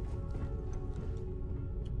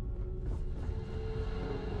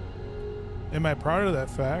 Am I proud of that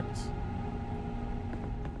fact?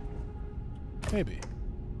 Maybe.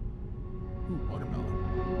 Ooh, watermelon.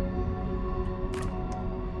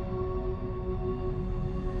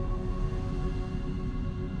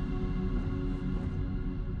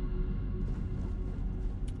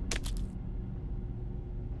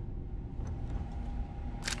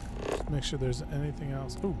 Make sure there's anything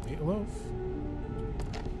else. Ooh, meatloaf.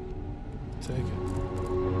 Take it.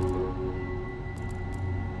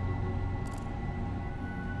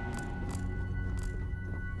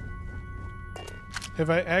 Have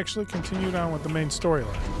I actually continued on with the main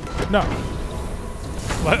storyline? No.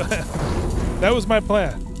 That was my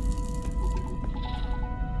plan.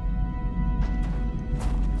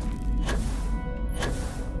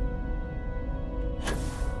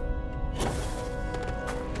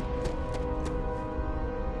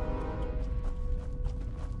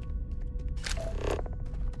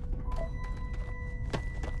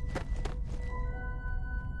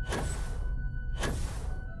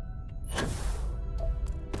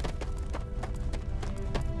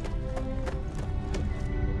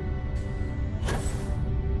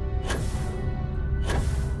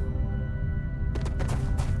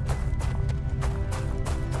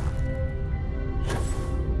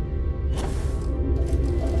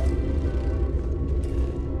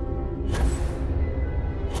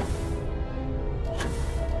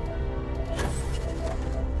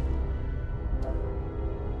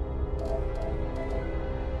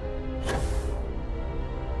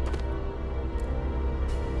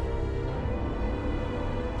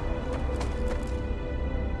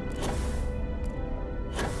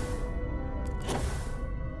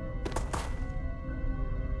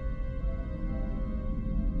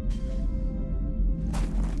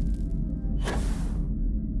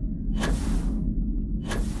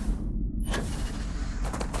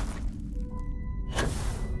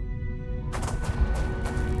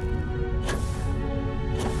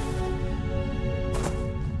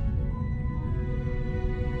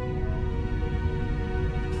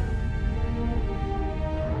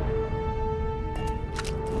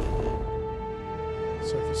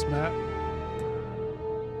 map.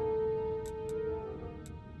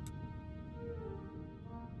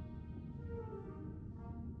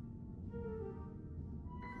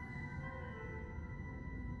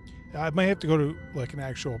 I might have to go to like an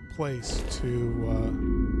actual place to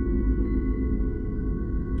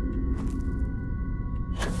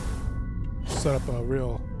set up a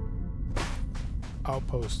real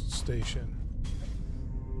outpost station.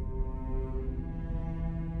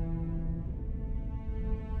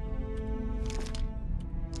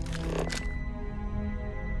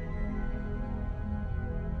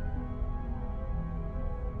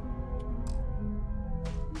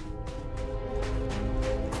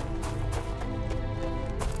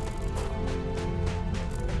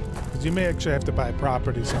 You may actually have to buy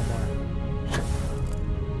property somewhere.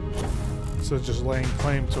 So just laying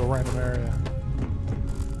claim to a random area.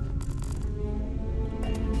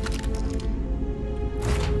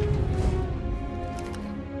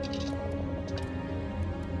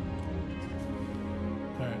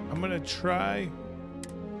 Alright, I'm gonna try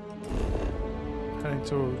heading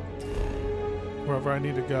to wherever I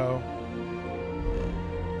need to go.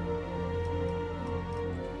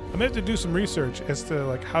 I'm gonna have to do some research as to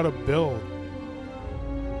like how to build.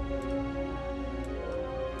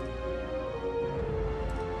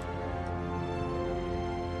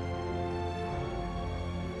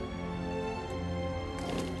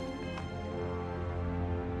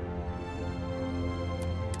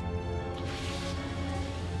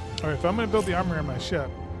 All right, if I'm gonna build the armory on my ship,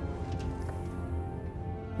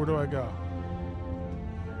 where do I go?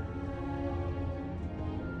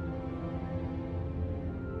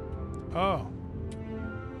 Oh.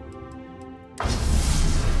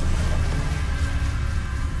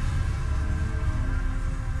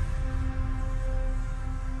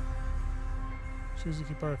 Choose to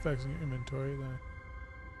keep artifacts in your inventory then.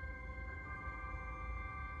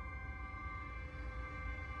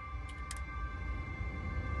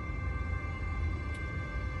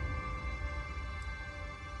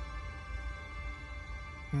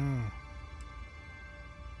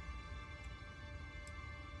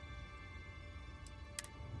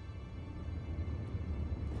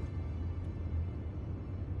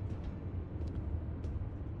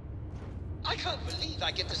 I can't believe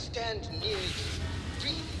I get to stand near you,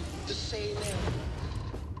 breathe the same air.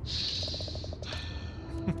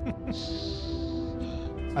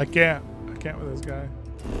 I can't with this guy.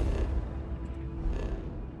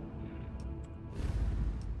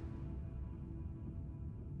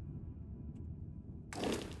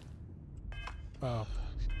 Oh.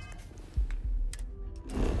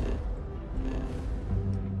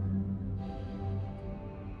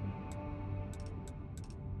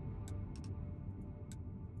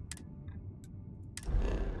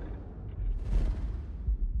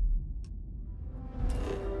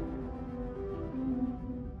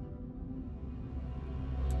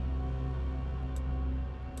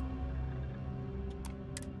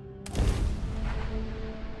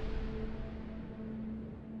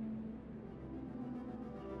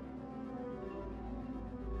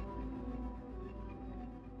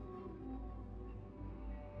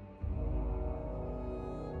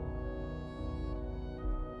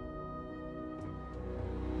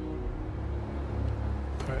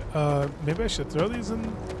 Maybe I should throw these in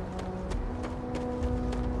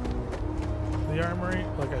the armory.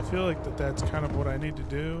 Like, I feel like that's kind of what I need to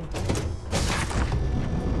do.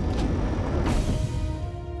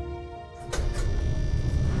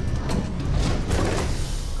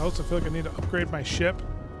 I also feel like I need to upgrade my ship.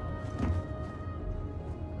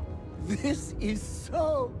 This is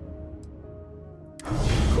so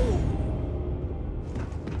cool.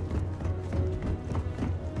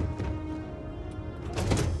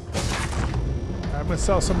 I'm going to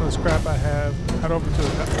sell some of the scrap I have, head over to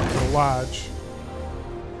the lodge,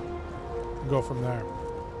 and go from there.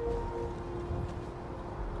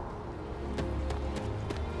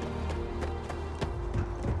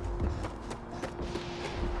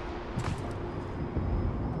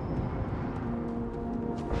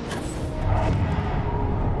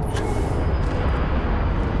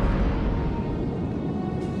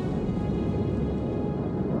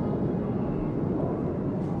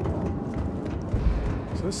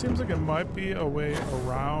 This seems like it might be a way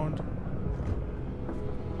around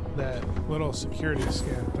that little security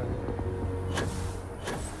scan thing.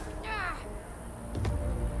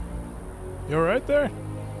 You alright there?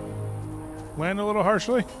 Land a little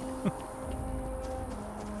harshly?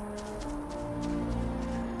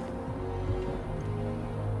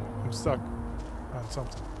 I'm stuck on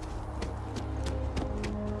something.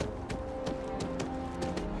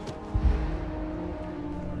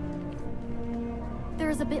 There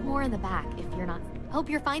There's a bit more in the back if you're not. Hope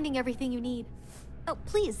you're finding everything you need. Oh,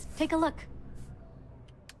 please, take a look.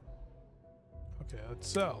 Okay, let's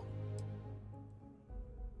sell.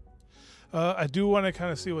 I do want to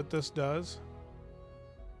kind of see what this does.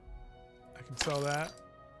 I can sell that.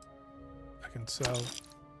 I can sell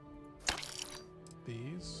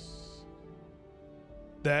these.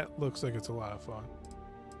 That looks like it's a lot of fun.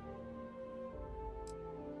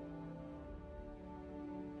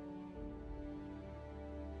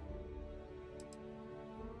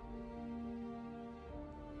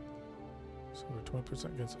 So we're 20%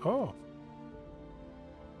 against. Oh.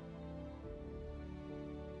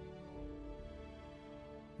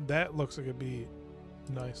 That looks like it'd be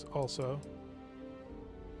nice also.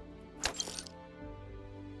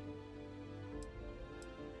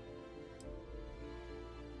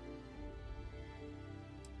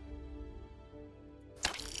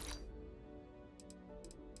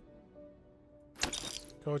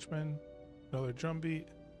 Coachman, another drum beat.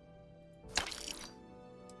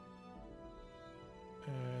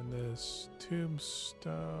 And this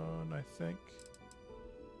tombstone, I think.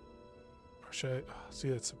 Or should I see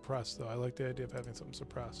it's suppressed though? I like the idea of having something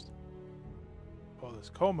suppressed. Oh, this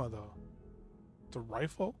coma though. It's a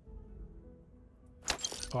rifle?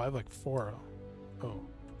 Oh, I have like 4. Oh.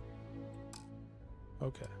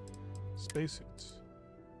 Okay. Spacesuits.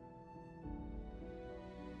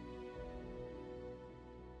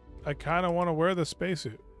 I kind of want to wear the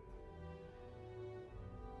spacesuit.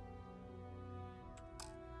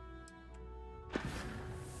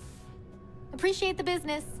 Appreciate the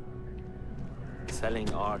business.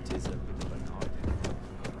 Selling art is a bit of an art.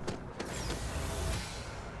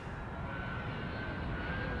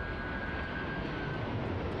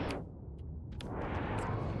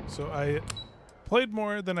 So I played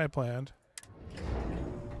more than I planned.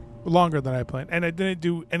 Longer than I planned. And I didn't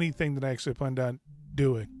do anything that I actually planned on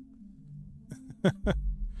doing.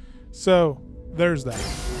 So, there's that.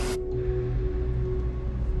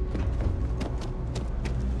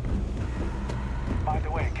 By the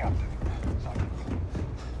way, Captain. Sorry.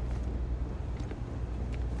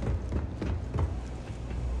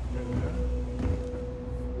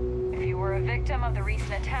 If you were a victim of the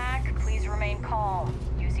recent attack, please remain calm.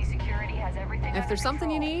 UC Security has everything If there's something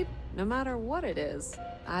you control. need, no matter what it is,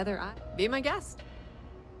 be my guest.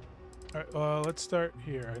 All right, let's start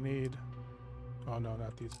here. I need... Oh, no,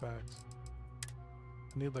 not these packs.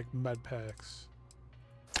 I need, like, med packs.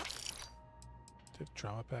 Do you have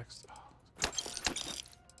trauma packs? Oh,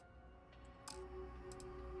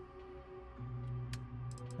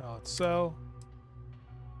 now let's sell.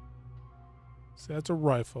 See, that's a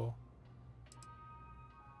rifle.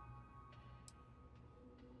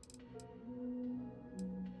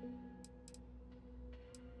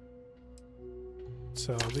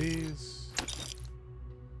 Sell these.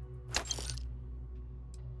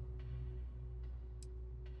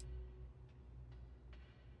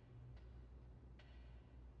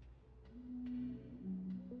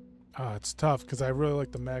 Oh, it's tough because I really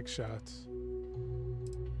like the mag shots.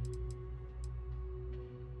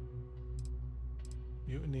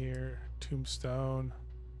 Mutineer, Tombstone.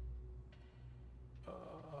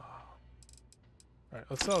 Alright,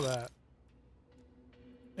 let's sell that.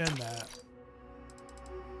 And that.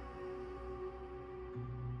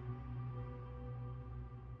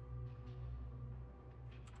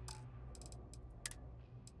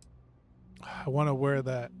 I want to wear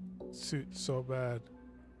that suit so bad.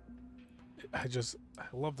 I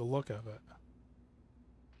love the look of it.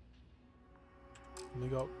 Let me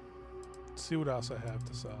go see what else I have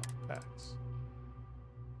to sell. Packs.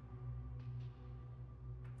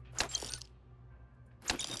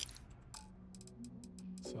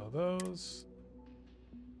 Sell those.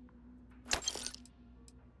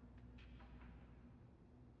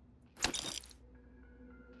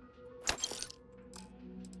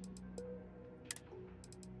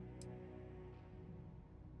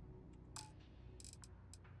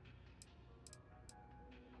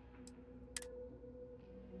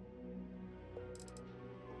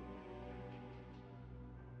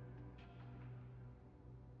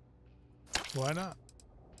 Why not?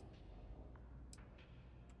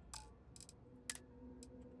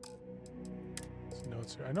 Some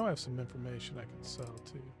notes here. I know I have some information I can sell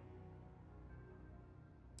too.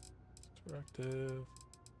 Directive.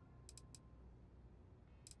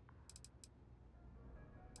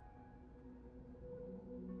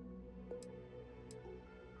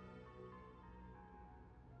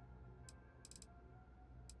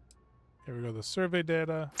 Here we go, the survey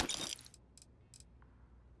data.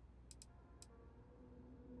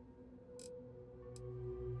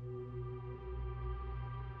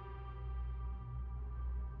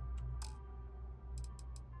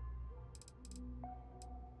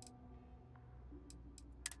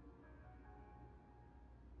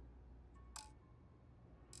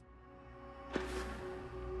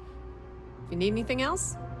 If you need anything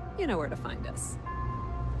else, you know where to find us.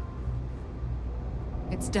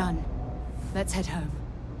 It's done. Let's head home.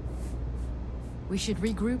 We should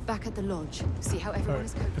regroup back at the lodge. See how everyone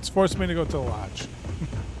is coping. It's forced me to go to the lodge.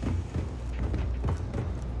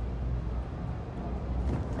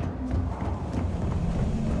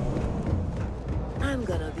 I'm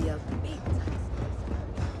gonna be a big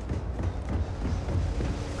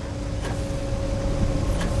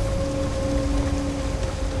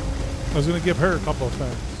I was gonna give her a couple of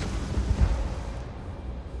things.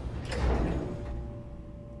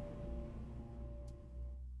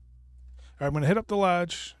 All right, I'm gonna hit up the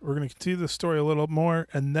lodge. We're gonna continue the story a little more,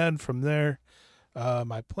 and then from there,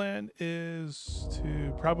 my plan is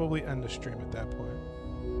to probably end the stream at that point.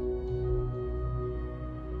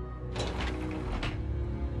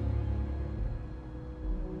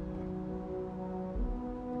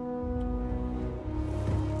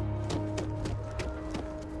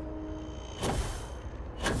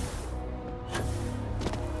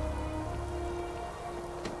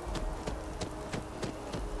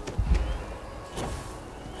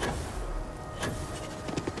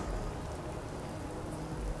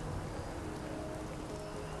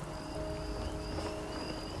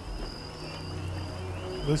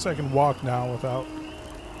 At least I can walk now without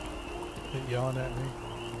it yelling at me.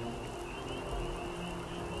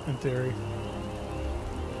 In theory.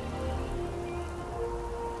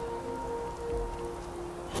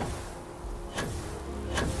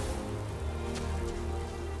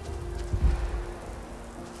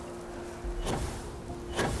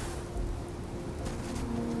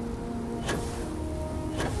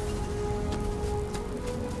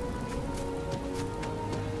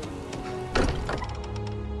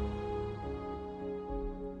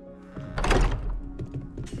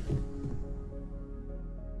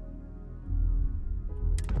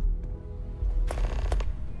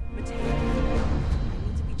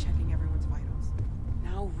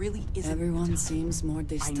 Everyone seems more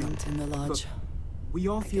distant in the lodge. Look, we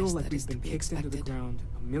all feel like we've been kicked into the ground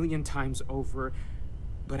a million times over,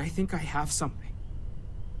 but I think I have something.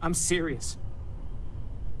 I'm serious.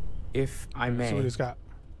 If I may, So what he's got.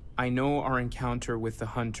 I know our encounter with the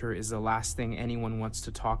Hunter is the last thing anyone wants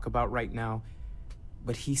to talk about right now,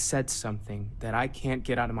 but he said something that I can't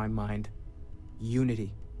get out of my mind.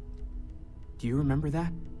 Unity. Do you remember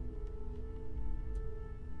that?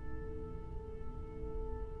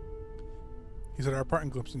 He said our parting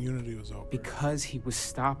glimpse in Unity was over. Because he was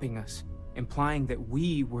stopping us, implying that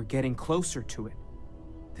we were getting closer to it.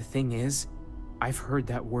 The thing is, I've heard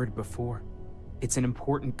that word before. It's an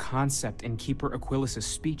important concept in Keeper Aquilas's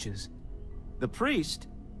speeches. The priest?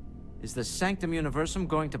 Is the Sanctum Universum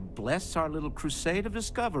going to bless our little crusade of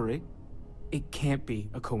discovery? It can't be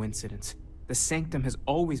a coincidence. The Sanctum has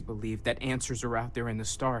always believed that answers are out there in the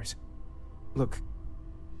stars. Look,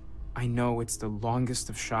 I know it's the longest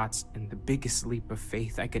of shots and the biggest leap of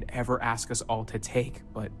faith I could ever ask us all to take,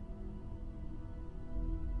 but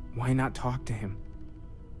why not talk to him?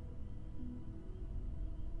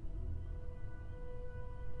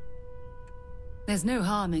 There's no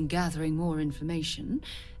harm in gathering more information.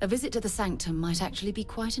 A visit to the Sanctum might actually be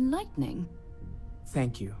quite enlightening.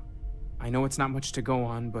 Thank you. I know it's not much to go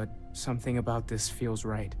on, but something about this feels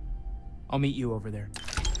right. I'll meet you over there.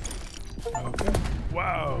 Okay.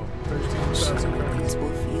 Wow. 13,000 credits.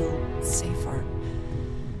 will feel safer.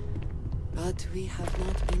 But we have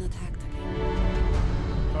not been attacked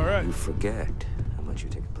again. All right. You forget how much you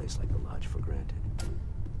take a place like the Lodge for granted.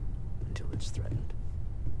 Until it's threatened.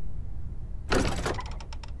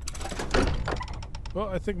 Well,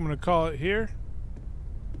 I think I'm going to call it here.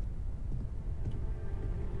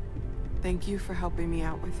 Thank you for helping me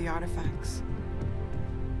out with the artifacts.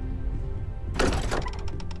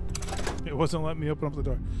 It wasn't letting me open up the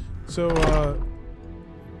door. So,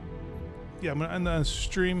 yeah, I'm going to end the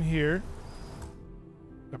stream here.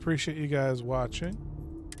 Appreciate you guys watching.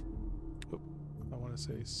 Oh, I want to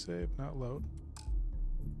say save, not load.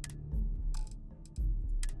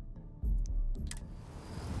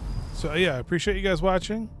 So, yeah, I appreciate you guys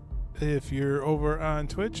watching. If you're over on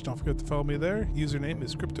Twitch, don't forget to follow me there. Username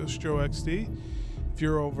is CryptoStroXD. If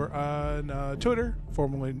you're over on Twitter,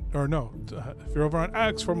 formerly, or no, if you're over on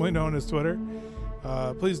X, formerly known as Twitter,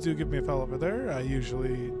 please do give me a follow over there. I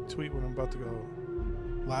usually tweet when I'm about to go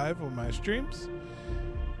live on my streams.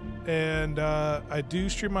 And I do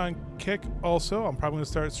stream on Kick also. I'm probably going to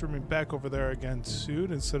start streaming back over there again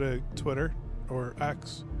soon instead of Twitter or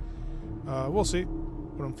X. We'll see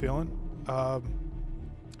what I'm feeling.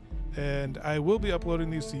 And I will be uploading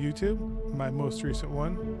these to YouTube. My most recent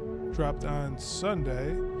one dropped on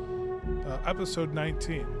Sunday, episode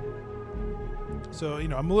 19. So, you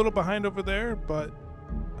know, I'm a little behind over there, but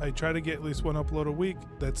I try to get at least one upload a week.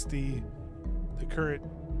 That's the current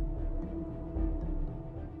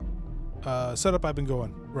setup I've been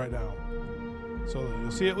going right now. So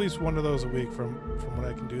you'll see at least one of those a week from what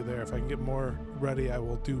I can do there. If I can get more ready, I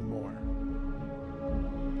will do more.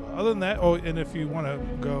 Other than that, oh, and if you want to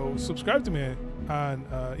go subscribe to me on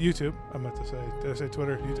YouTube, I meant to say, did I say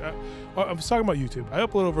Twitter? YouTube? I was talking about YouTube. I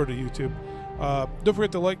upload over to YouTube. Don't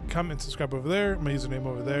forget to like, comment, and subscribe over there. My username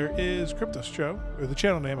over there is CryptoShow, or the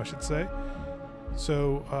channel name, I should say.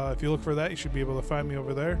 So if you look for that, you should be able to find me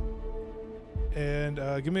over there. And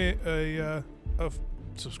give me a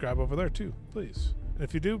subscribe over there too, please. And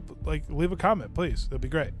if you do, like, leave a comment, please. That'd be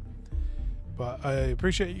great. But I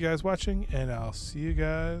appreciate you guys watching, and I'll see you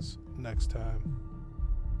guys next time.